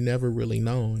never really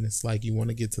know. And it's like, you want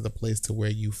to get to the place to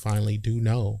where you finally do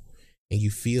know, and you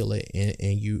feel it, and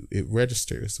it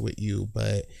registers with you.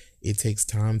 But it takes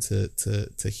time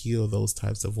to heal those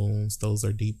types of wounds. Those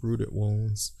are deep rooted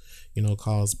wounds,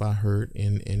 caused by hurt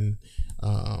and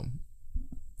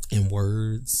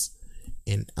words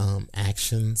and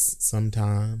actions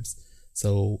sometimes.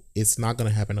 So it's not going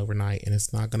to happen overnight, and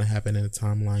it's not going to happen in a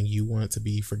timeline you want to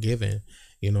be forgiven.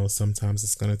 Sometimes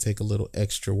it's going to take a little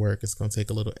extra work. It's going to take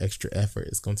a little extra effort.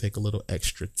 It's going to take a little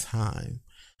extra time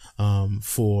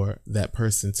for that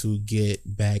person to get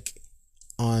back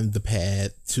on the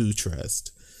path to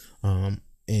trust,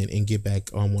 and get back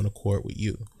on one accord with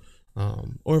you,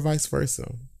 or vice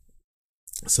versa.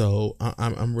 So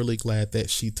I'm really glad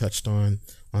that she touched on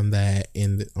that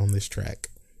on this track.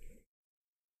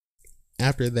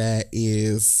 After that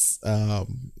is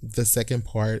the second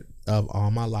part of All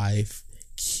My Life,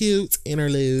 cute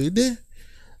interlude.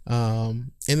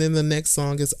 And then the next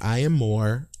song is I Am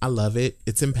More. I love it.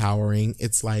 It's empowering.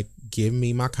 It's like, give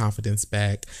me my confidence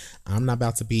back. I'm not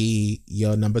about to be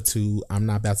your number two. I'm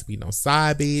not about to be no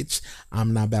side bitch.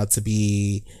 I'm not about to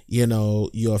be,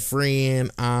 your friend.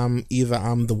 Either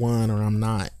I'm the one or I'm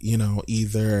not.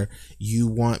 Either you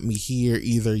want me here,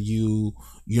 either you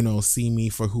see me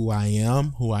for who I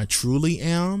am, who I truly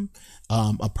am,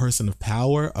 a person of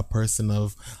power, a person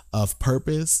of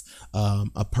purpose,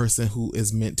 a person who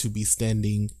is meant to be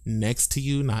standing next to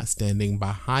you, not standing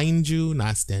behind you,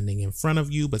 not standing in front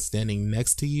of you, but standing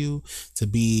next to you, to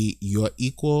be your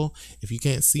equal. If you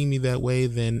can't see me that way,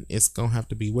 then it's gonna have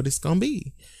to be what it's gonna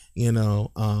be,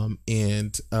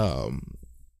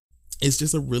 it's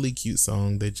just a really cute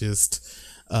song that just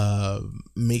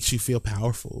makes you feel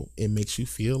powerful. It makes you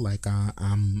feel like I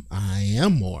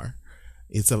am more.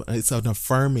 It's an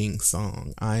affirming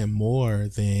song. I am more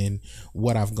than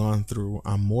what I've gone through.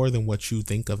 I'm more than what you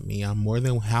think of me. I'm more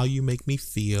than how you make me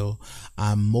feel.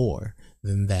 I'm more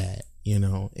than that,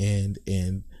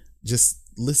 and just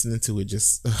listening to it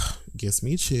just gives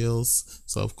me chills.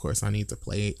 So of course I need to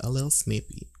play a little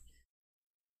snippet.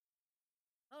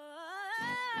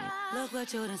 Look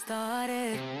what you done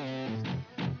started.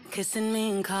 Kissing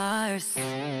me in cars.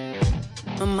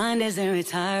 My mind isn't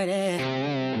retarded.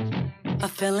 My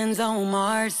feelings on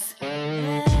Mars.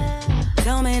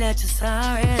 Tell me that you're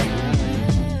sorry.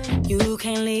 You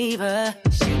can't leave her.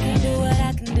 She can't do what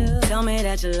I can do. Tell me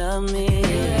that you love me.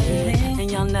 And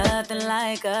you're nothing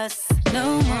like us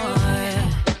no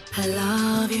more. I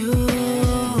love you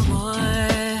more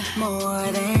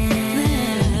than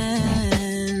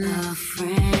a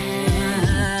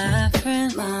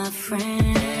friend, my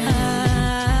friend.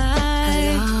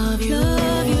 I love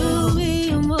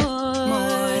you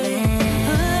more than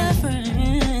a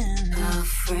friend, my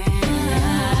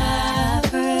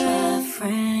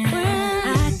friend.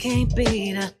 I can't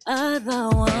be the other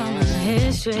woman,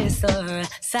 history story,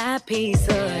 side piece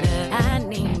of her. I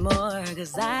need more,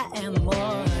 'cause I am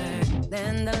more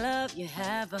than the love you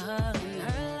have for her and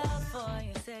her love for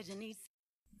you. Said you need.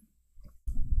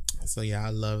 So yeah, I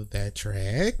love that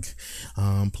track.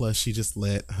 Plus she just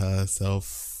let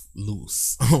herself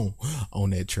loose on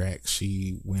that track.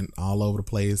 She went all over the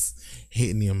place,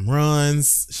 hitting them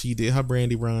runs. She did her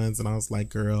Brandy runs, and I was like,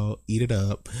 girl, eat it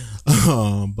up,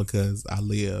 because I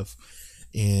live.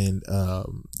 And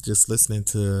just listening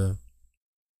to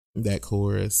that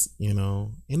chorus,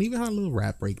 and even her little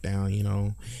rap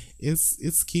breakdown,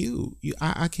 it's cute.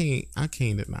 I can't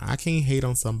deny. I can't hate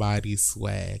on somebody's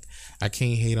swag. I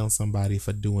can't hate on somebody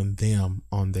for doing them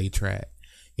on their track.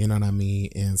 You know what I mean?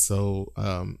 And so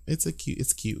it's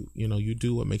cute. You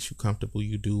do what makes you comfortable.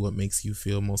 You do what makes you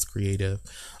feel most creative,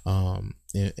 and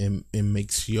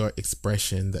makes your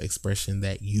expression the expression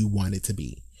that you want it to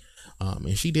be.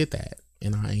 And she did that,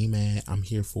 and I ain't mad. I'm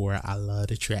here for it. I love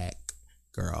the track,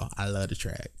 girl. I love the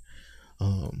track.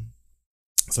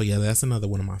 So yeah, that's another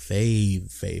one of my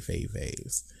faves.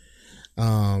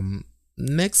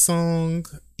 Next song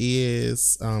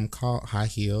is called High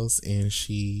Heels, and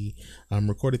she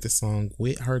recorded the song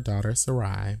with her daughter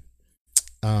Sarai.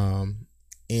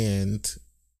 And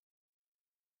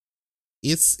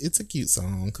it's a cute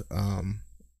song.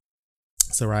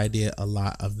 Sarai did a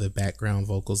lot of the background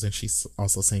vocals, and she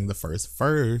also sang the first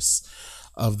verse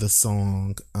of the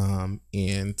song.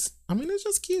 And I mean, it's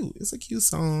just cute. It's a cute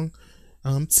song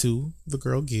too. The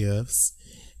girl gives,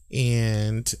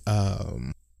 and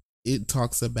it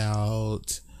talks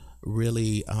about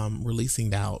really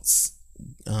releasing doubts,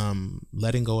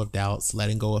 letting go of doubts,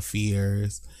 letting go of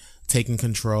fears, taking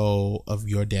control of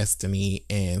your destiny,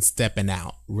 and stepping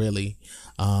out. Really,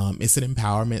 it's an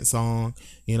empowerment song,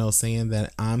 saying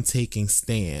that I'm taking a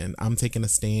stand,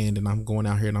 and I'm going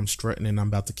out here and I'm strutting and I'm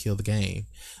about to kill the game,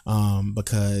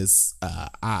 because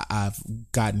I've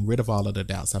gotten rid of all of the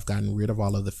doubts. I've gotten rid of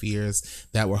all of the fears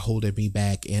that were holding me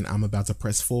back, and I'm about to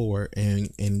press forward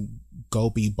and go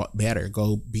be better,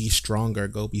 go be stronger,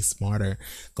 go be smarter,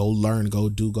 go learn, go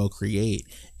do, go create,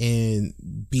 and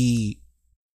be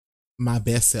my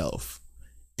best self,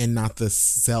 and not the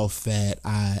self that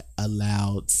I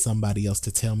allowed somebody else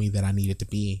to tell me that I needed to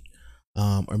be,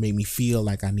 or make me feel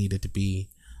like I needed to be.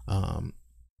 And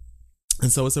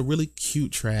so it's a really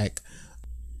cute track.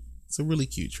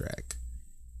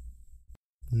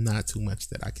 Not too much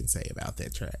that I can say about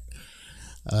that track.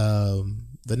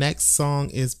 The next song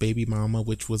is Baby Mama,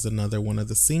 which was another one of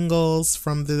the singles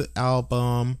from the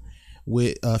album,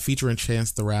 with featuring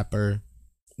Chance the Rapper.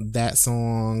 That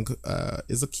song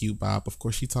is a cute bop. Of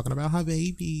course, she's talking about her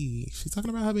baby. She's talking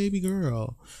about her baby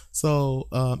girl. So,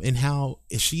 and how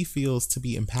she feels to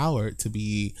be empowered to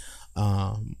be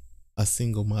a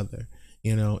single mother,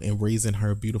 and raising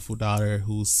her beautiful daughter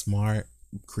who's smart,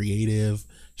 creative,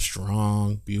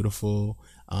 strong, beautiful,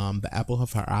 the apple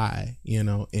of her eye,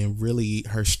 and really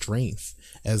her strength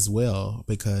as well,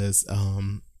 because,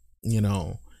 a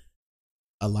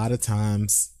lot of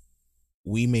times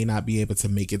we may not be able to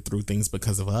make it through things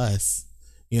because of us,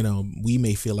 You know, we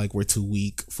may feel like we're too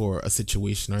weak for a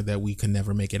situation or that we can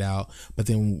never make it out. But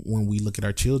then when we look at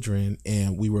our children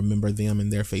and we remember them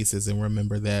and their faces and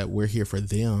remember that we're here for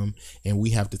them and we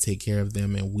have to take care of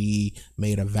them, and we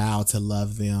made a vow to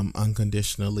love them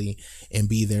unconditionally and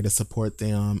be there to support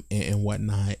them and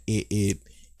whatnot,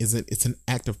 it's an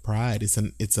act of pride.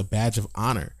 It's a badge of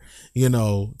honor, you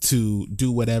know, to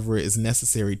do whatever is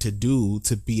necessary to do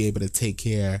to be able to take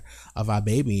care of our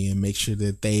baby and make sure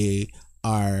that they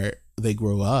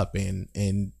grow up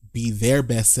and be their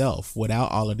best self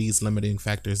without all of these limiting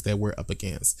factors that we're up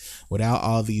against, without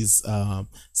all these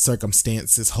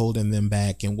circumstances holding them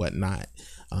back and whatnot,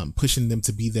 pushing them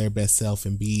to be their best self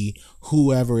and be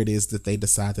whoever it is that they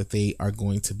decide that they are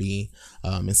going to be.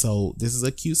 And so this is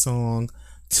a cute song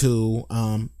too.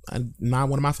 Not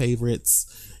one of my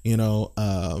favorites. You know,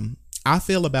 I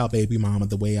feel about Baby Mama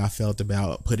the way I felt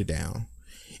about Put It Down.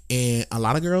 And a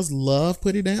lot of girls love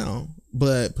Put It Down,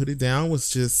 but Put It Down was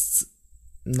just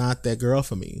not that girl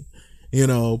for me. You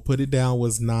know, Put It Down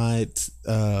was not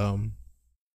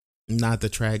the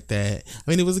track that, I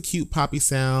mean, it was a cute poppy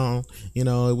sound. You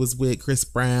know, it was with Chris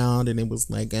Brown, and it was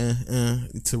like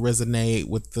to resonate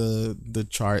with the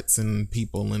charts and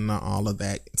people and all of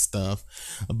that stuff.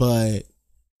 But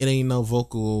it ain't no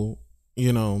vocal,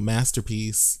 you know,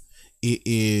 masterpiece. It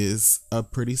is a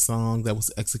pretty song that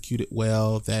was executed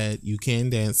well, that you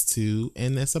can dance to,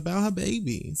 and that's about her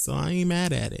baby. So I ain't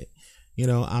mad at it. You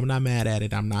know, I'm not mad at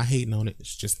it. I'm not hating on it.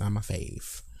 It's just not my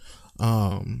fave.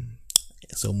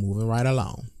 So moving right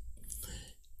along.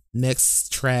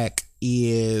 Next track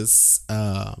is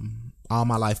All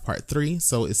My Life Part 3.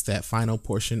 So it's that final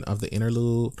portion of the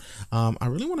interlude. I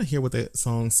really want to hear what that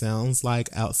song sounds like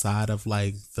outside of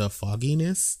like the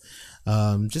fogginess,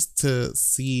 just to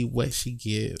see what she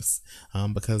gives,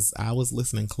 because I was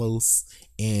listening close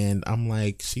and I'm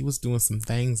like, she was doing some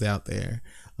things out there.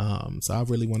 So I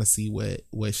really want to see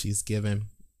what she's given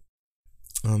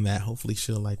on that. Hopefully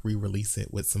she'll like re-release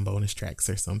it with some bonus tracks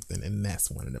or something, and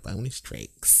that's one of the bonus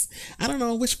tracks. I don't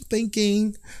know, wishful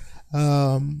thinking.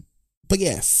 But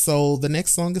yes, so the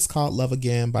next song is called Love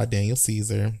Again by Daniel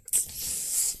Caesar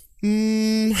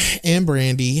and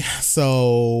Brandy.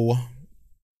 So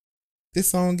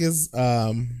this song is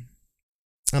a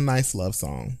nice love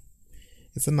song.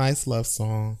 It's a nice love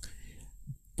song,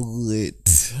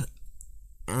 but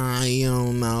I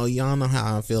don't know. Y'all know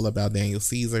how I feel about Daniel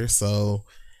Caesar, so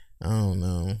I don't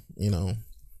know. You know,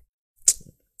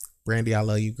 Brandy, I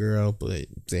love you, girl, but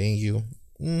Daniel,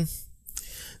 and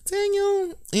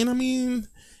I mean,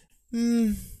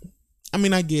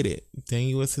 I get it.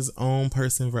 Daniel is his own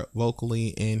person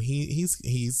vocally, and he's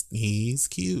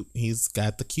cute. He's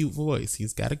got the cute voice.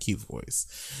 He's got a cute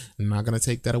voice. I'm not gonna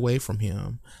take that away from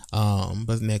him.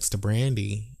 But next to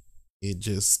Brandy, it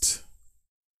just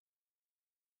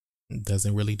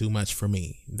doesn't really do much for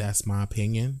me. That's my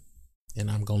opinion, and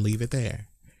I'm gonna leave it there.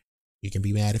 You can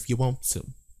be mad if you want to.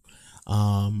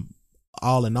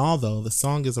 All in all, though, the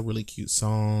song is a really cute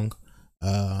song.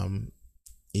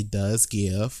 It does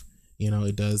give,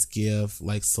 it does give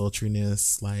like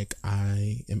sultriness, like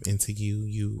I am into you,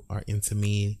 you are into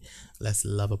me, let's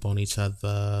love up on each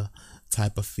other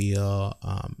type of feel.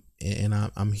 And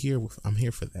I'm here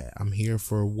for that. I'm here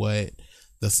for what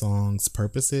the song's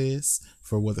purpose is,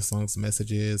 for what the song's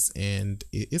message is, and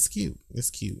it's cute. It's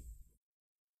cute.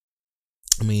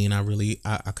 I mean,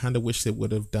 I kind of wish it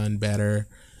would have done better.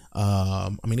 I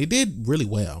mean, it did really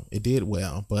well. It did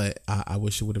well, but I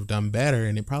wish it would have done better,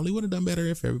 and it probably would have done better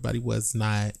if everybody was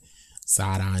not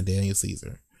side-eyeing Daniel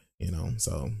Caesar,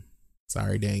 So,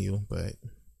 sorry, Daniel, but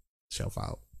shelf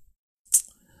out.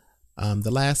 The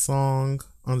last song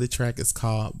on the track is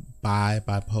called Bye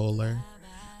Bipolar,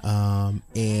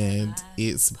 and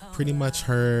it's pretty much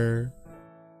her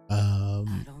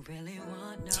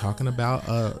talking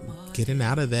about getting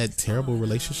out of that terrible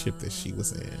relationship that she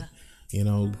was in.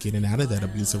 Getting out of that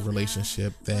abusive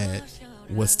relationship that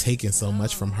was taking so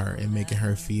much from her and making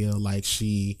her feel like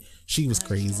she was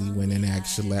crazy, when in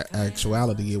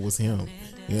actuality it was him,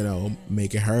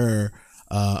 making her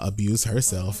abuse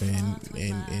herself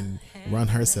and run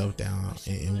herself down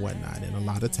and whatnot. And a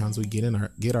lot of times we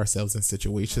get ourselves in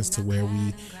situations to where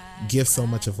we give so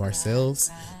much of ourselves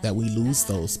that we lose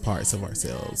those parts of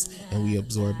ourselves, and we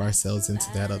absorb ourselves into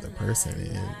that other person,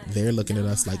 and they're looking at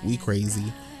us like we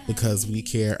crazy because we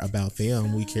care about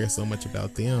them. We care so much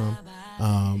about them,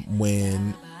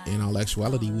 when in all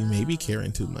actuality we may be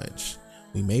caring too much.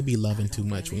 We may be loving too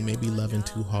much. We may be loving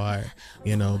too hard,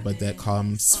 but that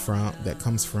comes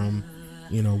from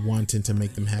wanting to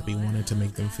make them happy, wanting to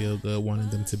make them feel good,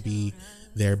 wanting them to be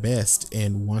their best,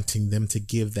 and wanting them to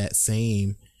give that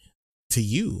same to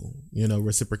you.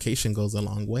 Reciprocation goes a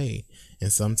long way.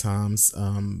 And sometimes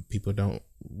people don't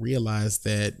realize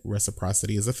that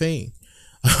reciprocity is a thing.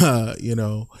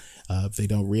 They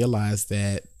don't realize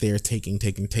that they're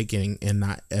taking and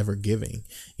not ever giving,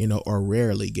 or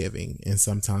rarely giving. And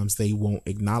sometimes they won't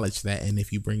acknowledge that. And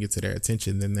if you bring it to their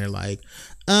attention, then they're like,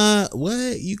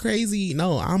 what? You crazy?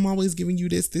 No, I'm always giving you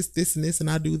this, and this, and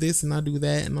I do this and I do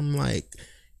that. And I'm like,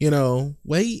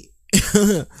 wait,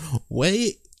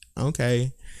 wait.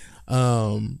 Okay.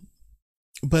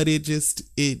 But it's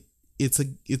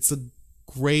a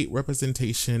great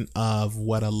representation of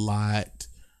what a lot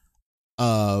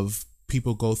of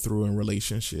people go through in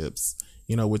relationships,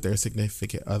 with their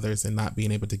significant others, and not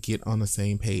being able to get on the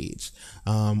same page.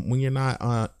 When you're not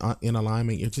in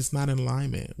alignment, you're just not in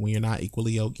alignment. When you're not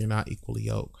equally yoked, you're not equally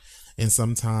yoked. And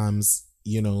sometimes,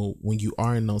 when you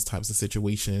are in those types of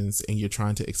situations and you're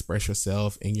trying to express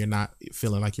yourself and you're not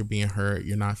feeling like you're being heard,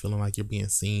 you're not feeling like you're being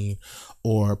seen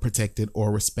or protected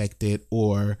or respected,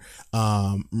 or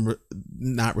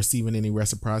not receiving any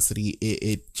reciprocity,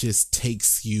 it just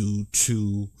takes you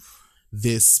to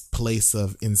this place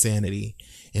of insanity.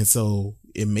 And so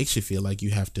it makes you feel like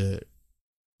you have to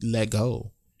let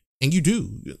go. And you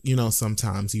do,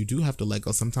 sometimes you do have to let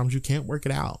go. Sometimes you can't work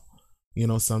it out.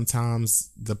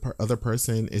 Sometimes the other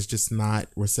person is just not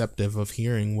receptive of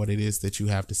hearing what it is that you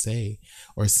have to say,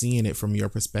 or seeing it from your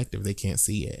perspective. They can't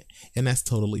see it, and that's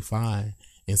totally fine.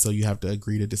 And so you have to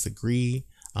agree to disagree,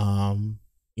 learn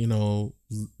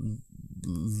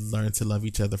to love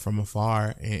each other from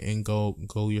afar, and go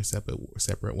your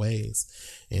separate ways.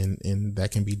 And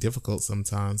that can be difficult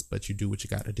sometimes, but you do what you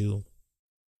got to do.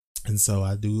 And so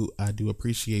I do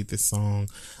appreciate this song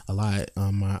a lot.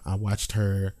 I watched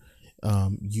her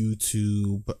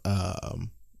YouTube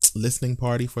listening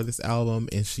party for this album,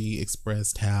 and she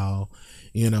expressed how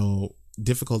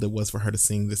difficult it was for her to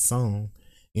sing this song,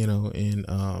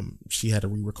 and she had to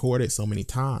re-record it so many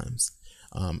times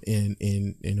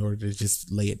in order to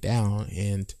just lay it down.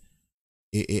 And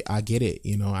I get it,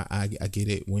 I get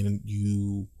it when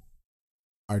you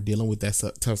are dealing with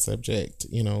that tough subject.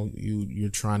 You're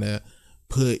trying to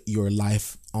put your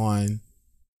life on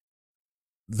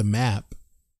the map,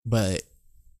 but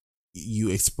you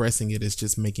expressing it is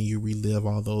just making you relive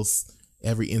all those,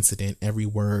 every incident, every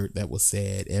word that was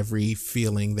said, every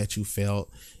feeling that you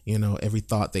felt, every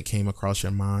thought that came across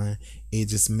your mind. It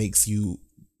just makes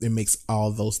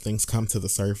all those things come to the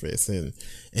surface. And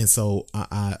so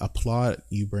I applaud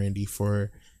you, Brandy,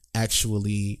 for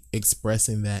actually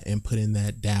expressing that and putting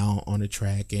that down on a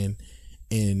track and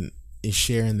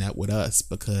sharing that with us,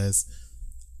 because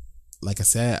like I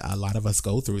said, a lot of us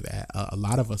go through that. A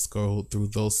lot of us go through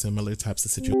those similar types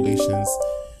of situations.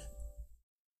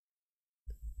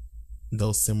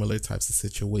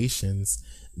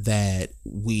 That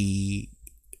we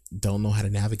don't know how to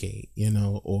navigate,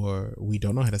 or we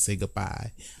don't know how to say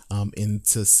goodbye. And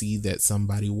to see that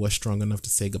somebody was strong enough to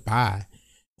say goodbye.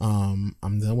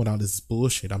 I'm done with all this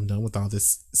bullshit. I'm done with all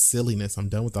this silliness. I'm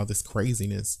done with all this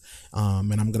craziness.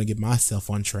 And I'm going to get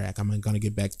myself on track. I'm going to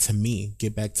get back to me,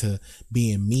 get back to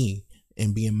being me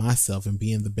and being myself and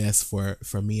being the best for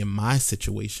me in my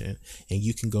situation. And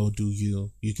you can go do you.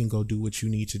 You can go do what you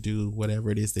need to do, whatever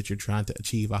it is that you're trying to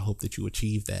achieve. I hope that you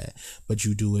achieve that, but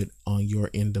you do it on your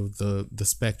end of the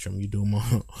spectrum. You do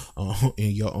them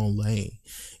in your own lane,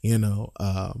 and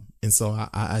so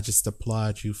I just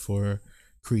applaud you for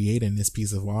creating this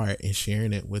piece of art and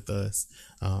sharing it with us,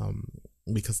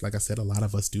 because like I said, a lot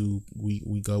of us do,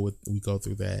 we go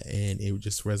through that, and it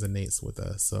just resonates with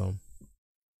us. So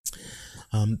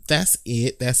that's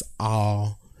it. That's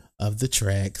all of the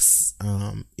tracks.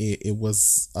 It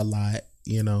was a lot,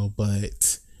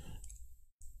 but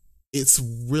it's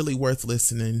really worth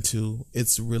listening to.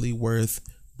 It's really worth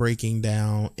breaking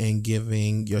down and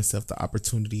giving yourself the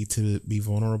opportunity to be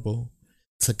vulnerable,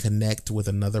 to connect with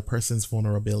another person's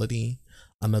vulnerability,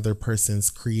 another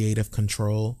person's creative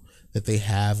control that they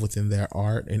have within their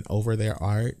art and over their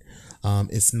art.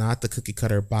 It's not the cookie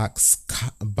cutter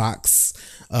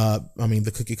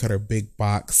the cookie cutter big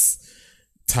box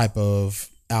type of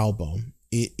album.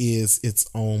 It is its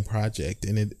own project,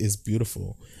 and it is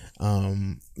beautiful.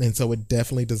 And so it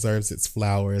definitely deserves its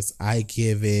flowers. I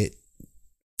give it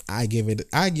 9. I give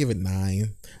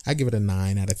it a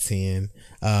 9 out of 10.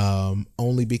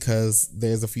 Only because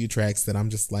there's a few tracks that I'm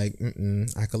just like,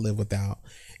 I could live without,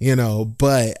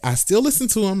 but I still listen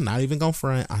to them. Not even gonna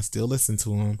front. I still listen to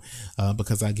them,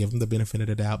 because I give them the benefit of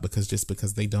the doubt, because just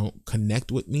because they don't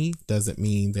connect with me doesn't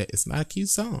mean that it's not a cute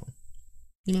song.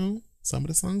 Some of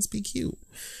the songs be cute.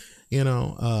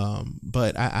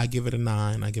 But I give it a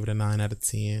 9. I give it a 9 out of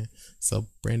 10. So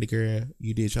Brandy girl,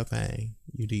 you did your thing.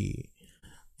 You did.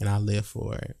 And I live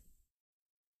for it.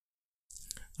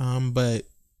 But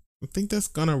I think that's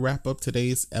gonna wrap up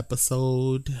today's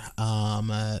episode.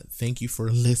 Thank you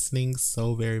for listening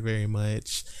so very, very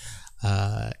much.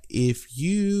 If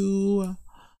you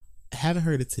haven't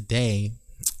heard it today,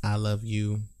 I love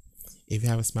you. If you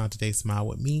haven't smiled today, smile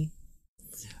with me.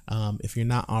 If you're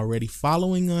not already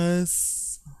following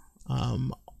us,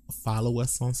 follow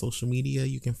us on social media.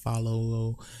 You can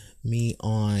follow me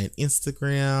on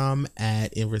Instagram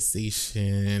at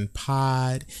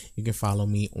InversationPod. You can follow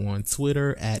me on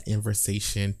Twitter at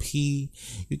InversationP.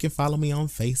 You can follow me on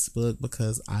Facebook,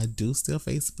 because I do still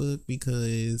Facebook,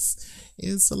 because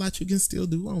it's a lot you can still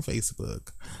do on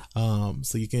Facebook.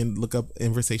 So you can look up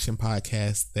Inversation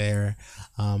Podcast there.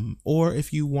 Or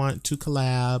if you want to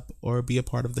collab or be a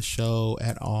part of the show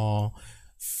at all,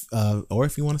 or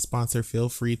if you want to sponsor, feel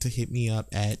free to hit me up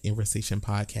at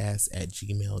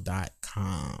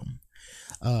inversationpodcast@gmail.com.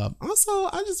 Also,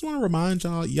 I just want to remind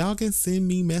y'all can send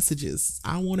me messages.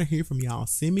 I want to hear from y'all.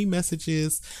 Send me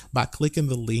messages by clicking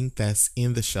the link that's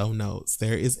in the show notes.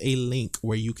 There is a link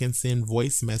where you can send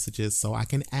voice messages so I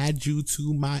can add you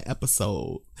to my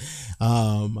episode.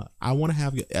 I want to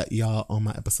have y'all on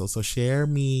my episode. So share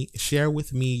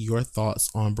with me your thoughts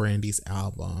on Brandy's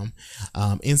album,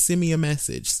 and send me a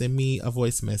message. Send me a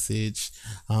voice message,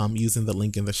 using the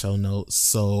link in the show notes,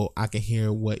 so I can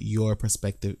hear what your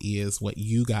perspective is, what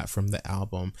you got from the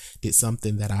album. Did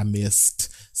something that I missed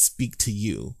speak to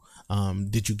you?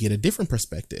 Did you get a different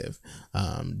perspective?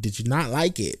 Did you not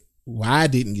like it? Why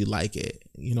didn't you like it?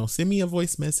 Send me a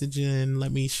voice message and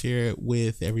let me share it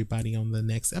with everybody on the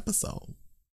next episode.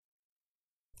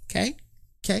 Okay.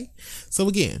 So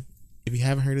again, if you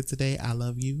haven't heard it today, I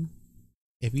love you.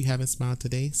 If you haven't smiled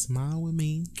today, smile with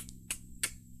me.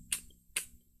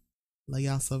 Love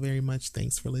y'all so very much.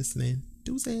 Thanks for listening.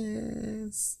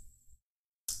 Deuces.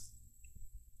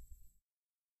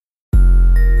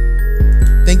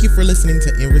 Thank you for listening to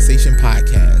Inversation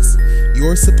Podcast.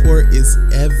 Your support is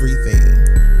everything.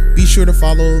 Be sure to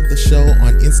follow the show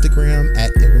on Instagram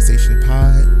at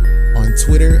InversationPod, on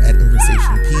Twitter at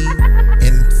InversationP,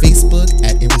 and Facebook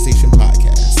at Inversation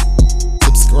Podcast.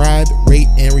 Subscribe, rate,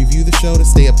 and review the show to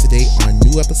stay up to date on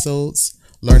new episodes,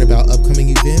 learn about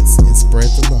upcoming events, and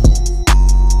spread the love.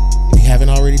 If you haven't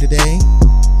already today,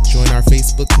 join our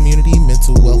Facebook community,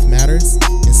 Mental Wealth Matters,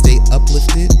 and stay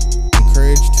uplifted,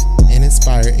 encouraged, and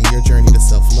inspired in your journey to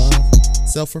self-love,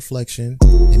 self-reflection,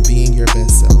 and being your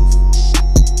best self.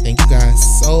 Thank you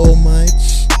guys so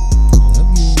much.